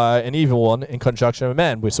ruled by an evil one in conjunction with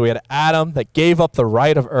men. So we had Adam that gave up the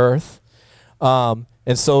right of earth.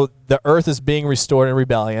 And so the earth is being restored in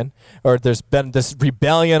rebellion, or there's been this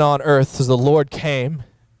rebellion on earth. So the Lord came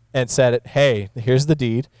and said, hey, here's the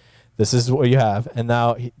deed. This is what you have. And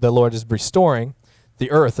now the Lord is restoring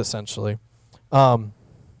the earth, essentially. So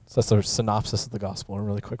that's a synopsis of the gospel in a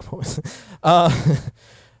really quick moment.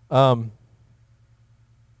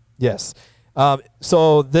 Yes.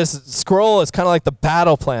 So this scroll is kind of like the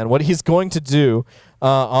battle plan, what he's going to do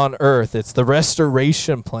on earth. It's the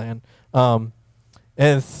restoration plan. And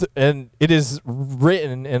it is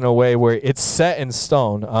written in a way where it's set in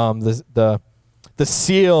stone. The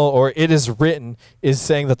seal, or it is written, is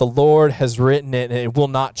saying that the Lord has written it and it will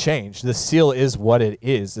not change. The seal is what it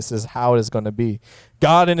is. This is how it is going to be.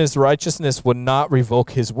 God in his righteousness would not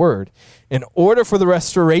revoke his word. In order for the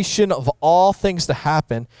restoration of all things to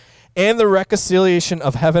happen and the reconciliation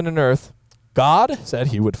of heaven and earth, God said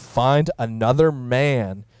he would find another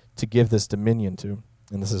man to give this dominion to.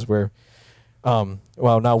 And this is where,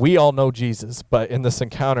 now we all know Jesus, but in this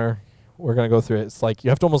encounter, we're going to go through it. It's like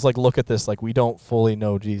you have to almost like look at this like we don't fully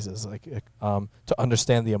know Jesus, like to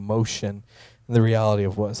understand the emotion and the reality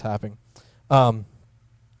of what is happening. And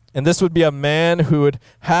this would be a man who would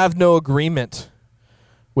have no agreement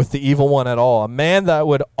with the evil one at all, a man that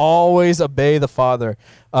would always obey the Father,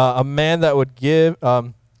 a man that would give,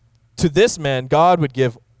 to this man, God would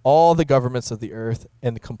give all the governments of the earth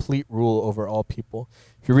and the complete rule over all people.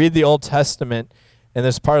 If you read the Old Testament, and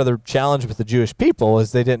there's part of the challenge with the Jewish people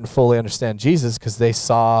is they didn't fully understand Jesus because they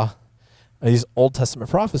saw these Old Testament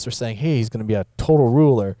prophets were saying, hey, he's going to be a total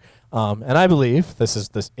ruler. And I believe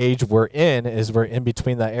this age we're in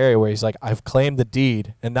between that area where he's like, I've claimed the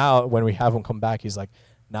deed. And now when we have him come back, he's like,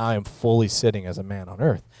 now I am fully sitting as a man on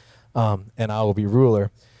earth. And I will be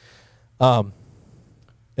ruler. And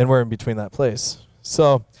we're in between that place.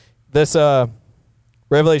 So this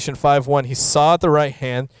Revelation 5:1, he saw at the right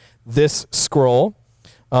hand this scroll,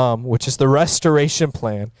 which is the restoration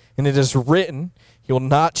plan. And it is written, he will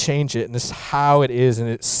not change it. And this is how it is, and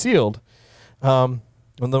it's sealed. And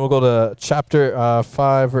then we'll go to chapter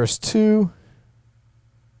 5, verse 2.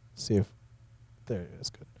 Let's see if, there it is,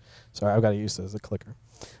 good. Sorry, I've got to use this as a clicker.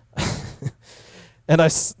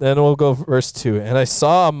 Then we'll go verse 2. And I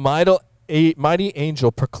saw a mighty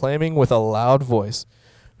angel proclaiming with a loud voice,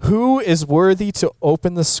 who is worthy to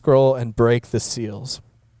open the scroll and break the seals?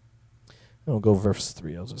 And we'll go verse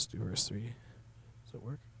 3. I'll just do verse 3. Does it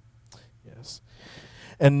work? Yes.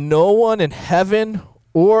 And no one in heaven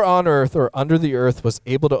or on earth or under the earth was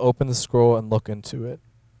able to open the scroll and look into it.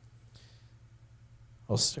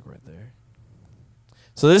 I'll stick right there.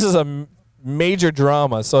 So this is a major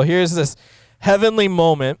drama. So here's this heavenly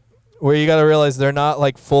moment where you got to realize they're not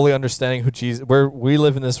like fully understanding who Jesus. We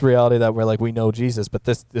live in this reality that we're like we know Jesus, but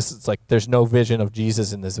this is like there's no vision of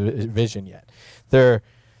Jesus in this vision yet. There's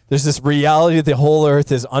this reality that the whole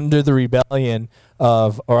earth is under the rebellion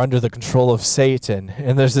of or under the control of Satan,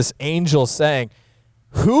 and there's this angel saying,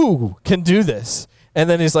 "Who can do this?" And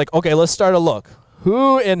then he's like, "Okay, let's start a look.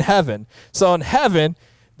 Who in heaven?" So in heaven,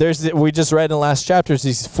 we just read in the last chapters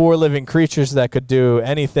these 4 living creatures that could do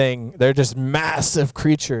anything. They're just massive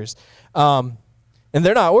creatures. And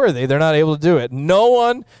they're not worthy. They're not able to do it.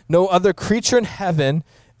 No other creature in heaven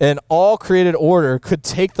and all created order could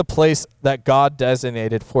take the place that God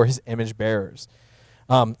designated for his image bearers.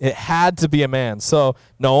 It had to be a man. So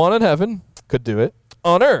no one in heaven could do it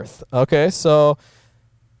on earth. Okay, so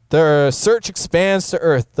their search expands to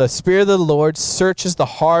earth. The Spirit of the Lord searches the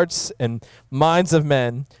hearts and minds of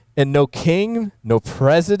men, and no king, no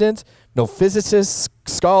president, no physicist,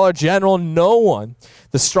 scholar, general, no one,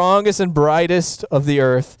 the strongest and brightest of the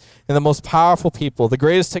earth, and the most powerful people, the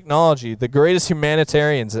greatest technology, the greatest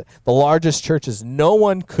humanitarians, the largest churches, no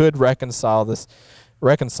one could reconcile.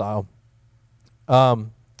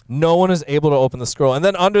 No one is able to open the scroll. And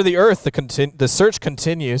then under the earth, the search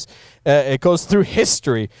continues. It goes through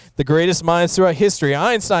history. The greatest minds throughout history,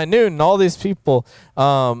 Einstein, Newton, all these people,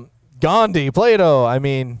 Gandhi, Plato,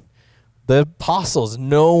 the apostles,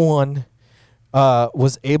 no one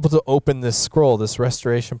was able to open this scroll, this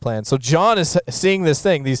restoration plan. So John is seeing this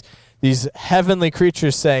thing, these heavenly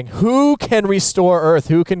creatures saying, who can restore earth?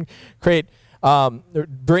 Who can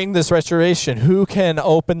bring this restoration? Who can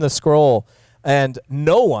open the scroll? And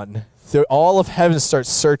no one, through all of heaven, starts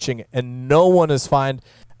searching, and no one is found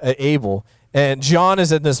able. And John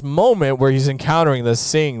is in this moment where he's encountering this,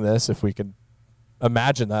 seeing this, if we can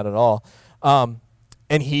imagine that at all.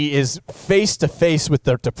 And he is face to face with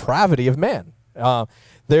the depravity of man.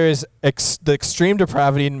 There is the extreme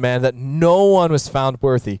depravity in man that no one was found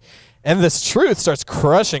worthy. And this truth starts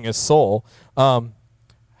crushing his soul.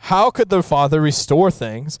 How could the Father restore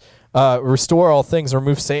all things,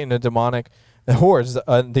 remove Satan and demonic hordes,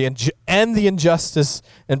 and the injustice,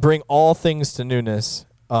 and bring all things to newness?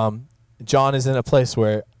 John is in a place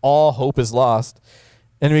where all hope is lost.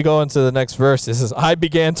 And we go into the next verse. It says, I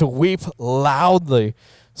began to weep loudly.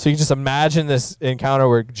 So you just imagine this encounter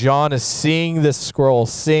where John is seeing this scroll,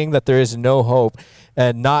 seeing that there is no hope,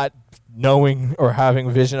 and not knowing or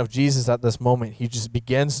having vision of Jesus at this moment. He just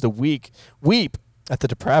begins to weep at the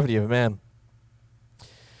depravity of man.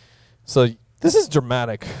 So this is a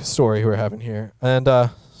dramatic story we're having here. And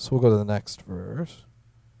so we'll go to the next verse.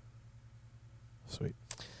 Sweet.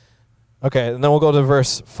 Okay, and then we'll go to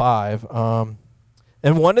verse 5.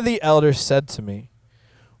 And one of the elders said to me,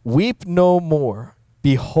 weep no more.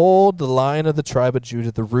 Behold, the Lion of the tribe of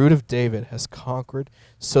Judah, the Root of David, has conquered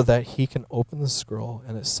so that he can open the scroll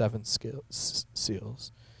and its 7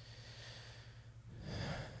 seals.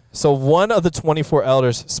 So one of the 24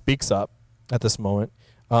 elders speaks up at this moment.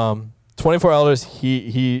 24 elders,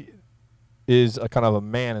 he is a kind of a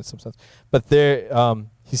man in some sense. But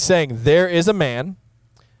he's saying there is a man,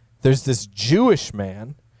 there's this Jewish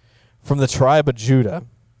man from the tribe of Judah.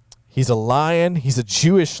 He's a lion. He's a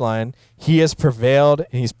Jewish lion. He has prevailed,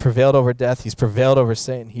 and he's prevailed over death. He's prevailed over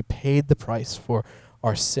Satan. He paid the price for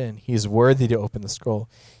our sin. He is worthy to open the scroll.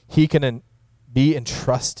 He can be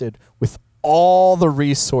entrusted with all the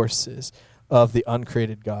resources of the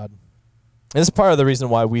uncreated God. And this is part of the reason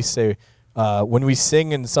why we say, when we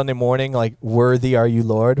sing in Sunday morning, like, worthy are you,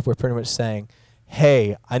 Lord, we're pretty much saying,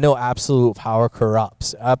 hey, I know absolute power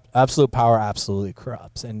corrupts. Absolute power absolutely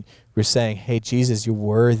corrupts. And we're saying, hey, Jesus, you're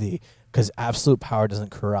worthy because absolute power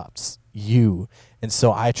doesn't corrupt you. And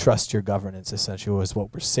so I trust your governance, essentially, was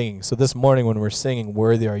what we're singing. So this morning when we're singing,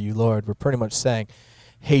 Worthy Are You, Lord, we're pretty much saying,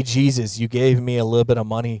 hey, Jesus, you gave me a little bit of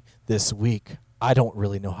money this week. I don't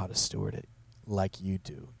really know how to steward it like you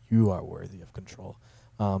do. You are worthy of control.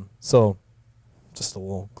 So just a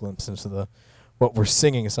little glimpse into what we're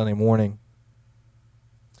singing Sunday morning.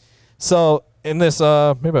 So in this,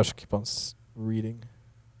 maybe I should keep on reading.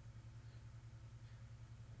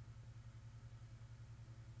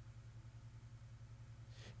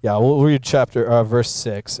 Yeah, we'll read verse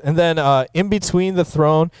 6. And then in between the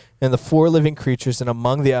throne and the 4 living creatures and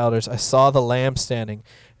among the elders, I saw the Lamb standing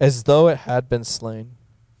as though it had been slain,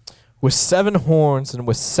 with 7 horns and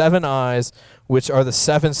with 7 eyes, which are the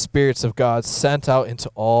 7 spirits of God sent out into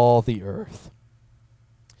all the earth.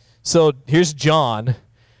 So here's John.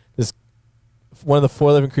 One of the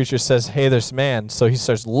 4 living creatures says, hey, there's man. So he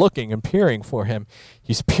starts looking and peering for him.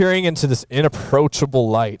 He's peering into this inapproachable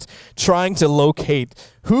light, trying to locate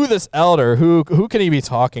who this elder, who can he be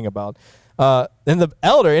talking about? And the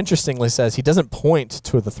elder, interestingly, says he doesn't point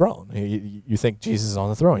to the throne. You think Jesus is on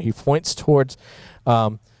the throne. He points towards,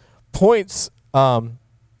 in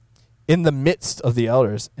the midst of the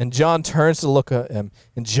elders. And John turns to look at him,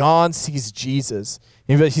 and John sees Jesus.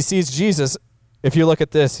 He sees Jesus. If you look at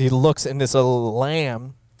this, he looks and there's a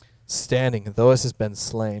lamb standing, though it has been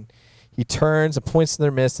slain. He turns and points to their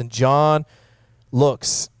midst, and John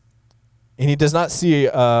looks, and he does not see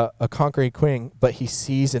a conquering king, but he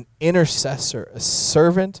sees an intercessor, a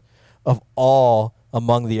servant of all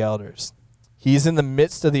among the elders. He's in the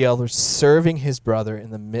midst of the elders, serving his brother. In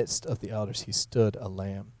the midst of the elders, he stood a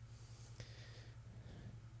lamb.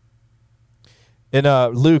 In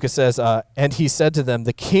Luke, it says, and he said to them,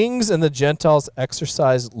 the kings and the Gentiles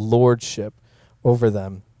exercise lordship over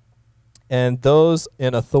them, and those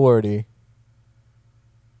in authority.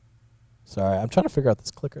 Sorry, I'm trying to figure out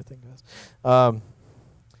this clicker thing, guys. I'll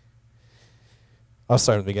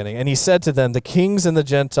start at the beginning. And he said to them, the kings and the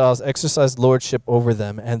Gentiles exercise lordship over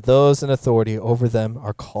them, and those in authority over them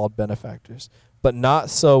are called benefactors. But not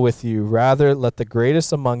so with you. Rather, let the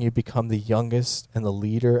greatest among you become the youngest, and the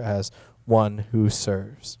leader as one who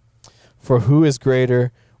serves. For who is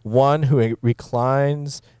greater, one who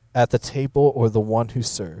reclines at the table or the one who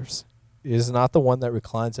serves? It is not the one that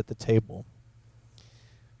reclines at the table,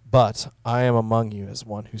 but I am among you as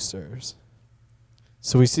one who serves.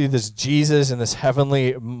 So we see this Jesus in this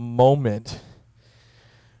heavenly moment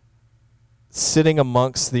sitting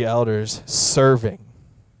amongst the elders, serving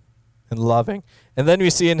and loving. And then we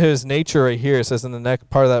see into his nature right here, it says in the next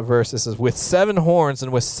part of that verse, it says, with 7 horns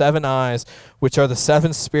and with 7 eyes, which are the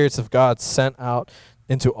 7 spirits of God sent out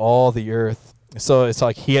into all the earth. So it's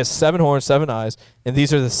like he has 7 horns, 7 eyes, and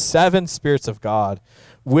these are the 7 spirits of God,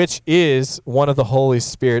 which is one of the Holy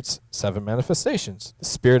Spirit's 7 manifestations. The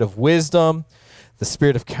spirit of wisdom, the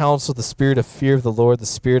spirit of counsel, the spirit of fear of the Lord, the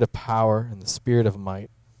spirit of power, and the spirit of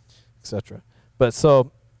might, etc. But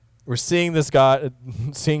so we're seeing this God,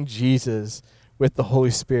 seeing Jesus with the Holy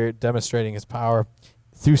Spirit demonstrating his power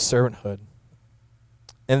through servanthood.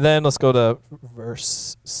 And then let's go to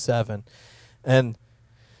verse 7. And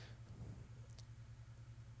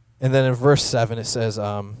then in verse 7 it says,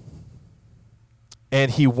 and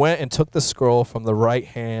he went and took the scroll from the right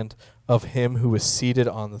hand of him who was seated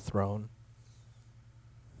on the throne.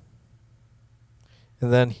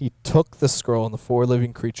 And then he took the scroll, and the 4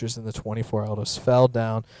 living creatures and the 24 elders fell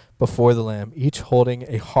down before the Lamb, each holding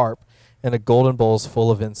a harp and a golden bowls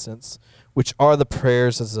full of incense, which are the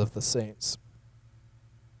prayers of the saints.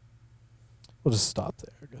 We'll just stop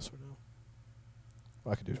there, I guess, for now.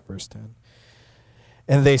 I could do verse 10.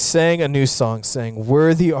 And they sang a new song, saying,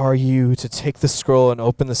 worthy are you to take the scroll and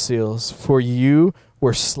open the seals, for you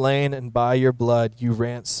were slain, and by your blood you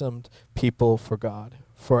ransomed people for God,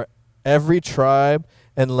 for every tribe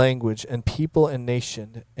and language and people and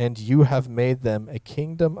nation, and you have made them a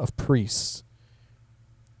kingdom of priests.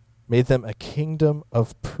 Made them a kingdom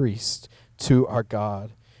of priests to our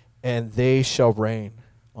God, and they shall reign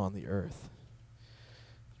on the earth.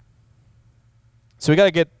 So we got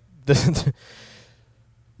to get this.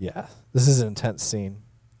 Yeah, this is an intense scene.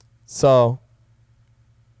 So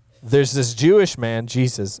there's this Jewish man,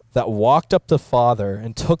 Jesus, that walked up to the Father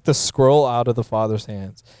and took the scroll out of the Father's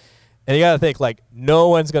hands. And you got to think, like, no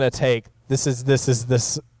one's going to take, this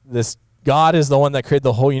God is the one that created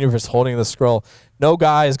the whole universe holding the scroll. No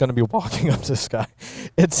guy is going to be walking up to this guy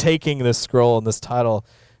and taking this scroll and this title.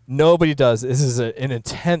 Nobody does. This is an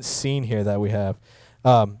intense scene here that we have.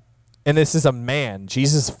 And this is a man,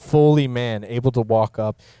 Jesus fully man, able to walk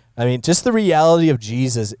up. I mean, just the reality of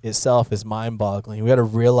Jesus itself is mind-boggling. We got to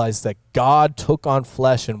realize that God took on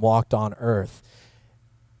flesh and walked on earth.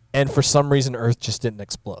 And for some reason, earth just didn't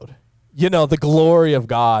explode. You know, the glory of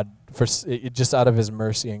God just out of his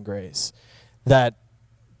mercy and grace. That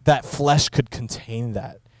flesh could contain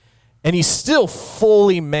that. And he's still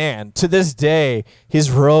fully man. To this day, his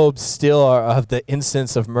robes still are of the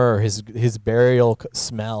incense of myrrh, his burial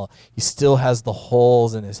smell. He still has the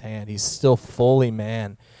holes in his hand. He's still fully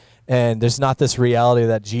man. And there's not this reality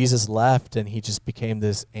that Jesus left and he just became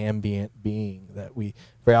this ambient being that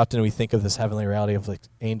very often we think of this heavenly reality of like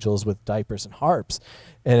angels with diapers and harps.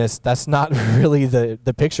 And that's not really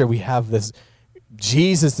the picture. We have this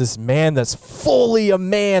Jesus, this man that's fully a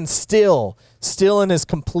man still in his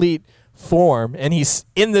complete form, and he's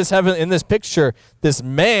in this picture, this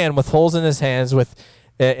man with holes in his hands, with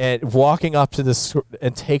walking up to this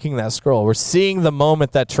and taking that scroll. We're seeing the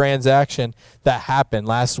moment, that transaction that happened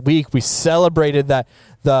last week. We celebrated that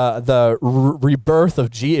the rebirth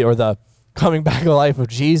of Jesus, or the coming back to life of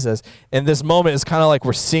Jesus. And this moment is kind of like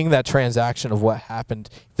we're seeing that transaction of what happened,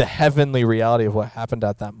 the heavenly reality of what happened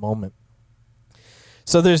at that moment.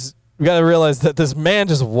 So we got to realize that this man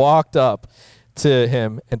just walked up to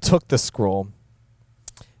him and took the scroll.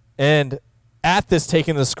 And at this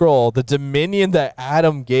taking the scroll, the dominion that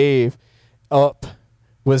Adam gave up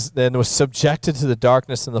was subjected to the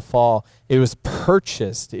darkness and the fall. It was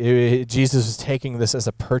purchased. Jesus was taking this as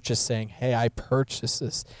a purchase, saying, hey, I purchased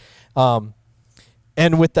this. And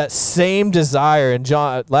with that same desire, and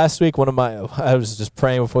John, last week, I was just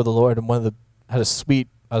praying before the Lord, and I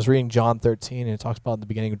was reading John 13, and it talks about in the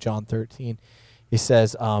beginning of John 13. He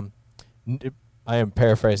says, I am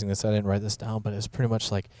paraphrasing this, I didn't write this down, but it's pretty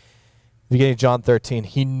much like, the beginning of John 13,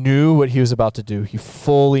 he knew what he was about to do. He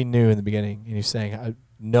fully knew in the beginning, and he's saying,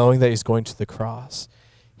 knowing that he's going to the cross,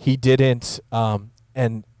 he didn't,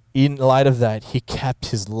 and in light of that, he kept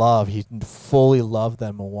his love. He fully loved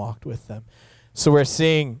them and walked with them. So we're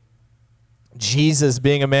seeing Jesus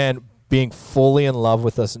being a man, being fully in love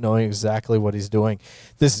with us, knowing exactly what he's doing.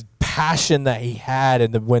 This passion that he had,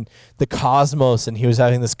 and when the cosmos, and he was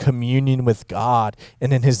having this communion with God,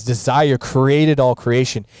 and in his desire created all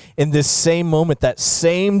creation. In this same moment, that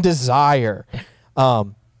same desire,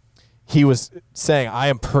 he was saying, I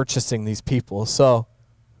am purchasing these people. So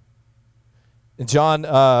in John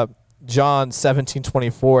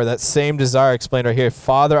 17:24, that same desire explained right here.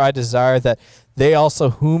 Father, I desire that they also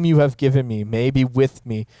whom you have given me may be with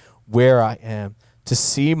me where I am, to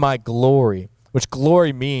see my glory, which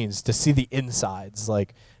glory means to see the insides.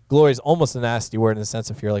 Like, glory is almost a nasty word in the sense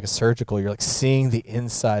if you're like a surgical, you're like seeing the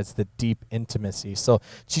insides, the deep intimacy. So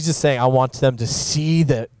Jesus is saying, I want them to see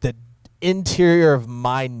the interior of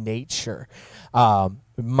my nature,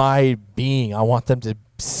 my being. I want them to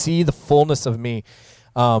see the fullness of me,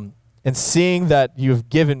 and seeing that you have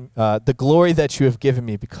given the glory that you have given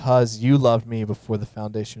me because you loved me before the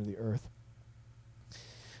foundation of the earth.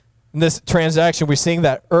 In this transaction, we're seeing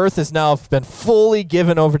that earth has now been fully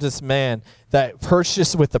given over to this man that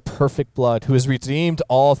purchased with the perfect blood, who has redeemed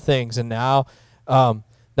all things. And now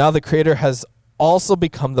the Creator has also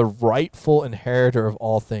become the rightful inheritor of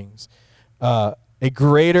all things, a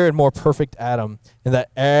greater and more perfect Adam, and that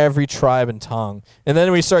every tribe and tongue. And then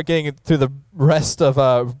we start getting through the rest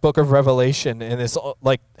of book of Revelation, and it's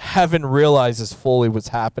like heaven realizes fully what's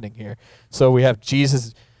happening here. So we have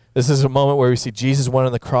Jesus. This is a moment where we see Jesus went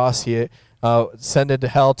on the cross. He ascended to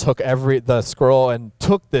hell, took the scroll, and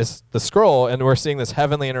took the scroll, and we're seeing this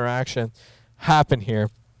heavenly interaction happen here.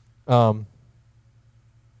 We'll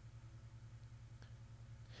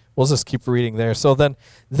just keep reading there. So then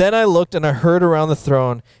I looked, and I heard around the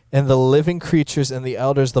throne and the living creatures and the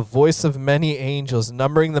elders the voice of many angels,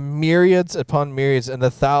 numbering the myriads upon myriads and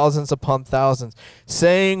the thousands upon thousands,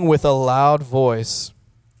 saying with a loud voice,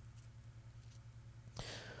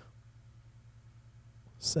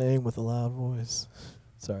 sorry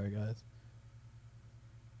guys,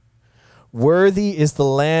 worthy is the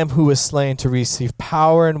Lamb who was slain to receive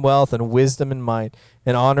power and wealth and wisdom and might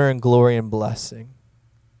and honor and glory and blessing.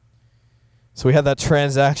 So we have that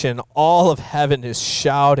transaction. All of heaven is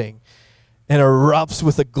shouting and erupts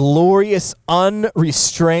with a glorious,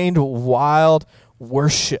 unrestrained, wild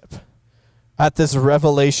worship at this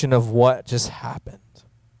revelation of what just happened.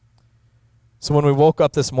 So when we woke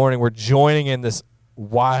up this morning, we're joining in this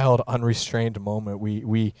wild, unrestrained moment.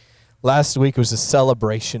 We last week was a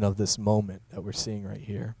celebration of this moment that we're seeing right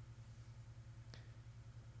here.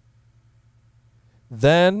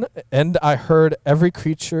 Then, and I heard every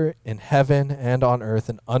creature in heaven and on earth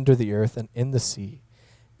and under the earth and in the sea,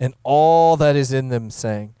 and all that is in them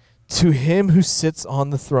saying, To him who sits on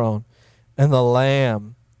the throne and the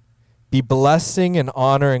Lamb be blessing and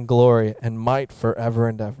honor and glory and might forever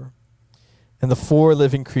and ever. And the four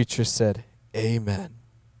living creatures said, Amen.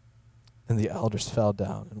 And the elders fell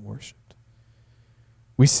down and worshipped.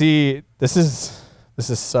 We see, this is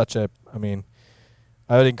such a,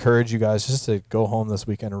 I would encourage you guys just to go home this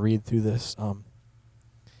weekend and read through this. The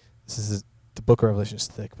book of Revelation is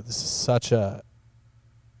thick, but this is such a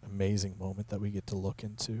amazing moment that we get to look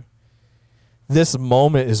into. This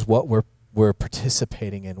moment is what we're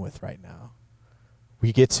participating in with right now.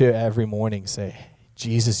 We get to every morning say,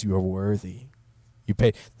 Jesus, you are worthy. You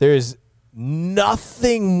paid. There is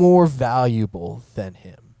nothing more valuable than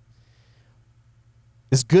him.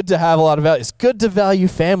 It's good to have a lot of value. It's good to value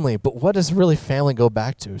family, but what does really family go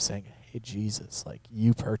back to? Saying, hey, Jesus, like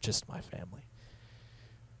you purchased my family.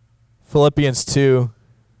 Philippians 2.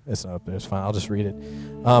 It's not up there. It's fine. I'll just read it.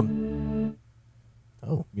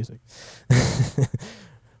 Music.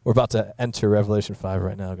 We're about to enter Revelation 5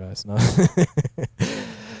 right now, guys. No.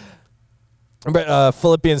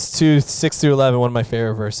 Philippians 2, 6 through 11, one of my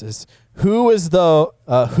favorite verses. Who,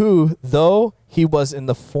 though he was in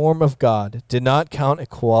the form of God, did not count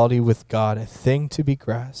equality with God a thing to be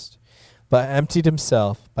grasped, but emptied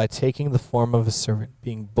himself by taking the form of a servant,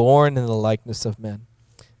 being born in the likeness of men,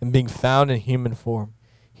 and being found in human form.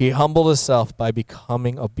 He humbled himself by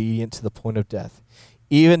becoming obedient to the point of death,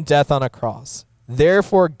 even death on a cross.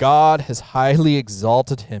 Therefore God has highly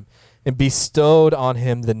exalted him and bestowed on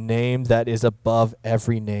him the name that is above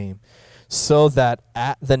every name, so that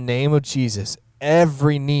at the name of Jesus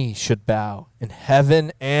every knee should bow in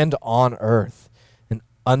heaven and on earth and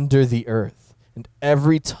under the earth, and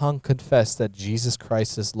every tongue confess that Jesus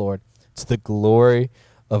Christ is Lord, to the glory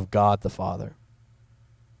of God the Father.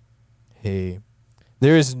 Hey,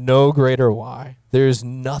 there is no greater why. There is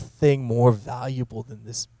nothing more valuable than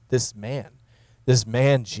this man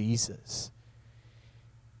Jesus.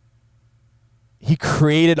 He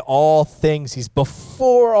created all things. He's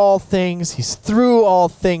before all things. He's through all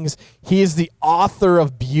things. He is the author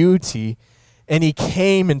of beauty, and he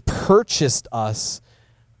came and purchased us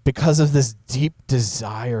because of this deep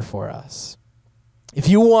desire for us. If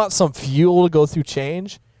you want some fuel to go through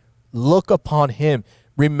change, look upon him.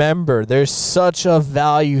 Remember, there's such a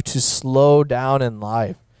value to slow down in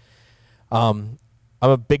life. I'm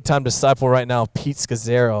a big-time disciple right now of Pete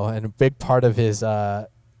Scazzaro, and a big part of his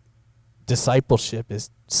discipleship is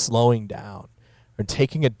slowing down or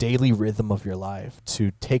taking a daily rhythm of your life,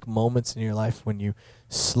 to take moments in your life when you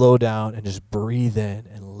slow down and just breathe in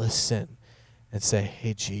and listen and say,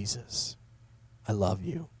 hey, Jesus, I love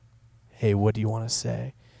you. Hey, what do you want to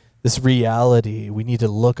say? This reality, we need to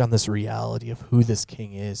look on this reality of who this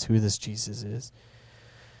King is, who this Jesus is.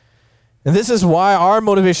 And this is why our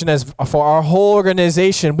motivation is for our whole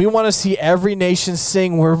organization. We want to see every nation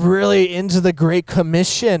sing. We're really into the Great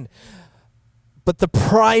Commission. But the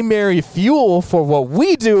primary fuel for what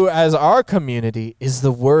we do as our community is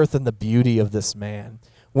the worth and the beauty of this man.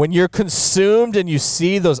 When you're consumed and you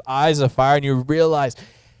see those eyes of fire and you realize,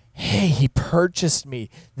 hey, he purchased me.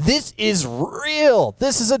 This is real.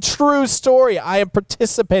 This is a true story. I am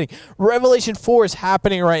participating. Revelation 4 is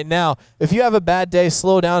happening right now. If you have a bad day,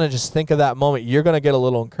 slow down and just think of that moment. You're going to get a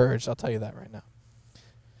little encouraged. I'll tell you that right now.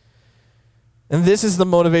 And this is the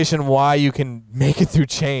motivation why you can make it through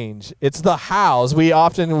change. It's the hows. We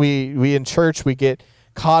in church, we get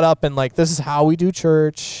caught up in like, this is how we do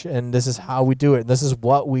church, and this is how we do it, and this is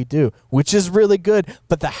what we do, which is really good.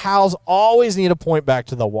 But the hows always need to point back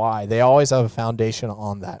to the why. They always have a foundation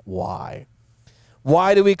on that why.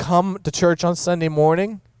 Why do we come to church on Sunday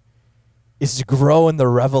morning? Is to grow in the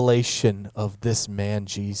revelation of this man,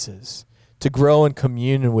 Jesus, to grow in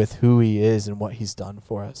communion with who he is and what he's done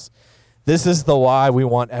for us. This is the why we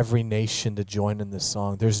want every nation to join in this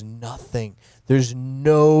song. There's no thing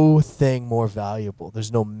more valuable.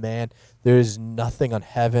 There's no man. There's nothing on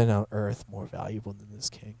heaven, on earth more valuable than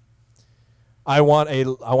this King. I want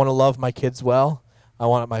to love my kids well. I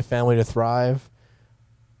want my family to thrive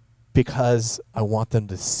because I want them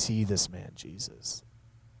to see this man, Jesus.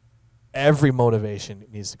 Every motivation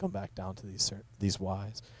needs to come back down to these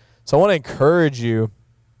whys. So I want to encourage you.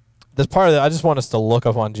 This part of it, I just want us to look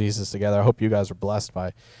up on Jesus together. I hope you guys are blessed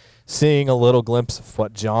by seeing a little glimpse of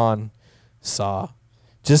what John saw.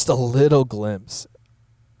 Just a little glimpse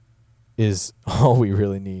is all we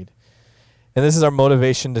really need. And this is our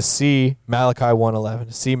motivation to see Malachi 1:11,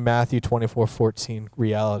 to see Matthew 24:14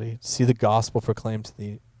 reality, to see the gospel proclaimed to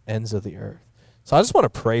the ends of the earth. So I just want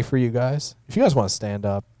to pray for you guys. If you guys want to stand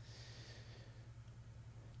up.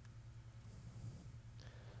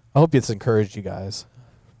 I hope it's encouraged you guys.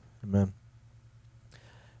 Amen.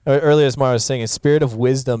 Earlier this morning I was saying a spirit of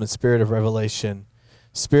wisdom and spirit of revelation.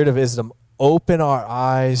 Spirit of wisdom, open our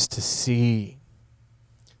eyes to see.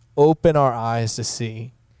 Open our eyes to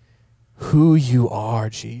see who you are,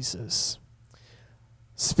 Jesus.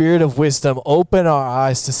 Spirit of wisdom, open our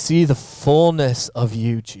eyes to see the fullness of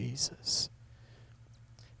you, Jesus.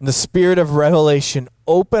 And the spirit of revelation,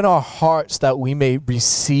 open our hearts that we may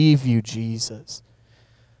receive you, Jesus.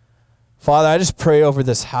 Father, I just pray over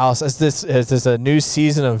this house as this is a new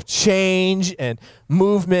season of change and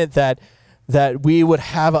movement, that we would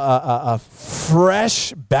have a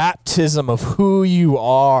fresh baptism of who you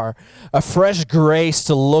are, a fresh grace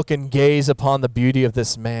to look and gaze upon the beauty of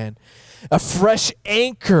this man, a fresh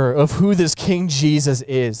anchor of who this King Jesus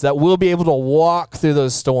is, that we'll be able to walk through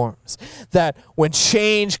those storms, that when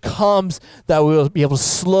change comes, that we'll be able to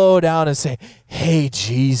slow down and say, hey,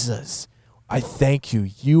 Jesus, I thank you.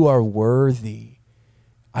 You are worthy.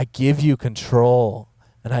 I give you control,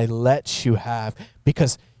 and I let you have,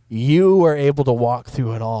 because you were able to walk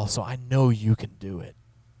through it all, so I know you can do it.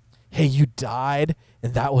 Hey, you died,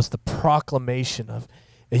 and that was the proclamation of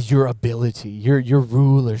your ability, your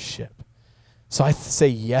rulership. So I say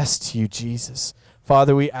yes to you, Jesus.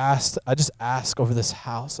 Father, I just ask over this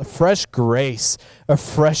house a fresh grace, a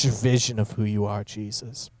fresh vision of who you are,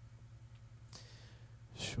 Jesus.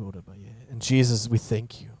 And Jesus, we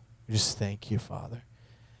thank you. We just thank you, Father.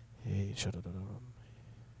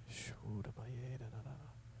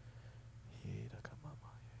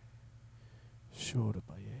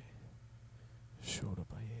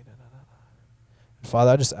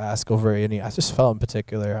 Father, I just ask over I just felt in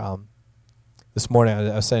particular, this morning,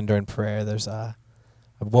 I was saying during prayer, I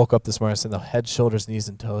woke up this morning saying the head, shoulders, knees,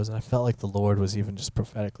 and toes, and I felt like the Lord was even just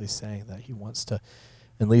prophetically saying that he wants to,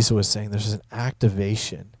 and Lisa was saying there's an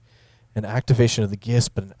activation of the gifts,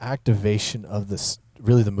 but an activation of this,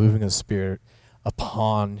 really the moving of the Spirit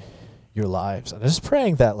upon your lives. And I'm just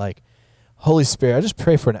praying that, like, Holy Spirit, I just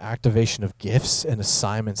pray for an activation of gifts and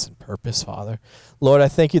assignments and purpose, Father. Lord, I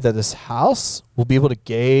thank you that this house will be able to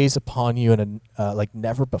gaze upon you in like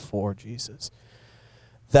never before, Jesus.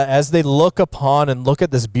 That as they look upon and look at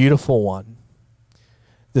this beautiful one,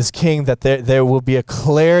 this King, that there will be a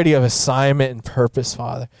clarity of assignment and purpose,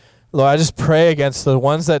 Father. Lord, I just pray against the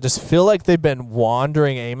ones that just feel like they've been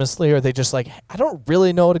wandering aimlessly, or they just like, I don't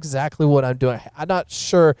really know exactly what I'm doing. I'm not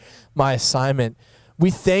sure my assignment. We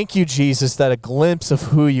thank you, Jesus, that a glimpse of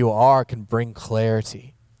who you are can bring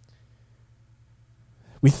clarity.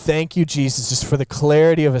 We thank you, Jesus, just for the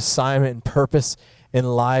clarity of assignment and purpose in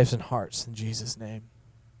lives and hearts, in Jesus' name.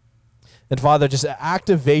 And Father, just an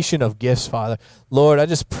activation of gifts, Father. Lord, I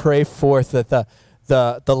just pray forth that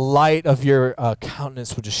the light of your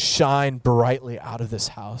countenance would just shine brightly out of this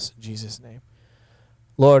house, in Jesus' name.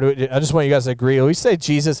 Lord, I just want you guys to agree. We say,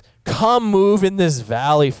 Jesus, come move in this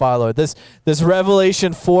valley, Father. This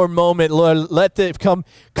Revelation 4 moment, Lord, let it come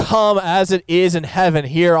as it is in heaven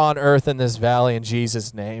here on earth in this valley, in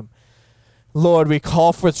Jesus' name. Lord, we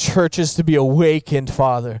call for churches to be awakened,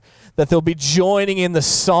 Father, that they'll be joining in the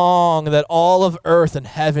song that all of earth and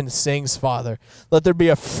heaven sings, Father. Let there be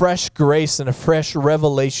a fresh grace and a fresh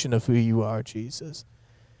revelation of who you are, Jesus.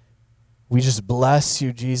 We just bless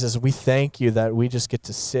you, Jesus. We thank you that we just get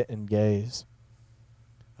to sit and gaze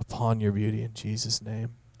upon your beauty in Jesus'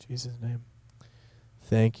 name. Jesus' name.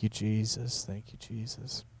 Thank you, Jesus. Thank you,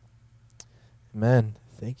 Jesus. Amen.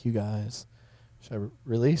 Thank you, guys. Should I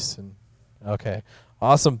release? Okay.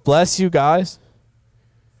 Awesome. Bless you guys.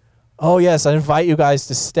 Oh, yes. I invite you guys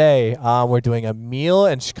to stay. We're doing a meal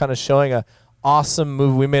and kind of showing an awesome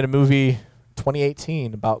movie. We made a movie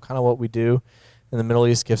 2018 about kind of what we do in the Middle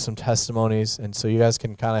East, give some testimonies, and so you guys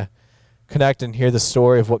can kind of connect and hear the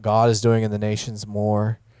story of what God is doing in the nations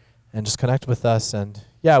more, and just connect with us. And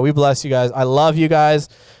yeah, we bless you guys. I love you guys.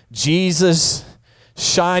 Jesus,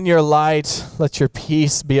 shine your light. Let your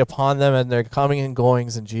peace be upon them and their coming and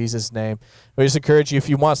goings in Jesus' name. We just encourage you, if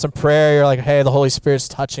you want some prayer, you're like, hey, the Holy Spirit's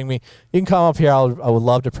touching me, you can come up here. I would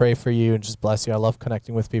love to pray for you and just bless you. I love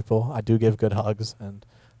connecting with people. I do give good hugs, and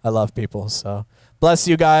I love people. So bless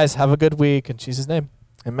you guys. Have a good week. In Jesus' name,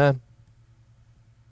 amen.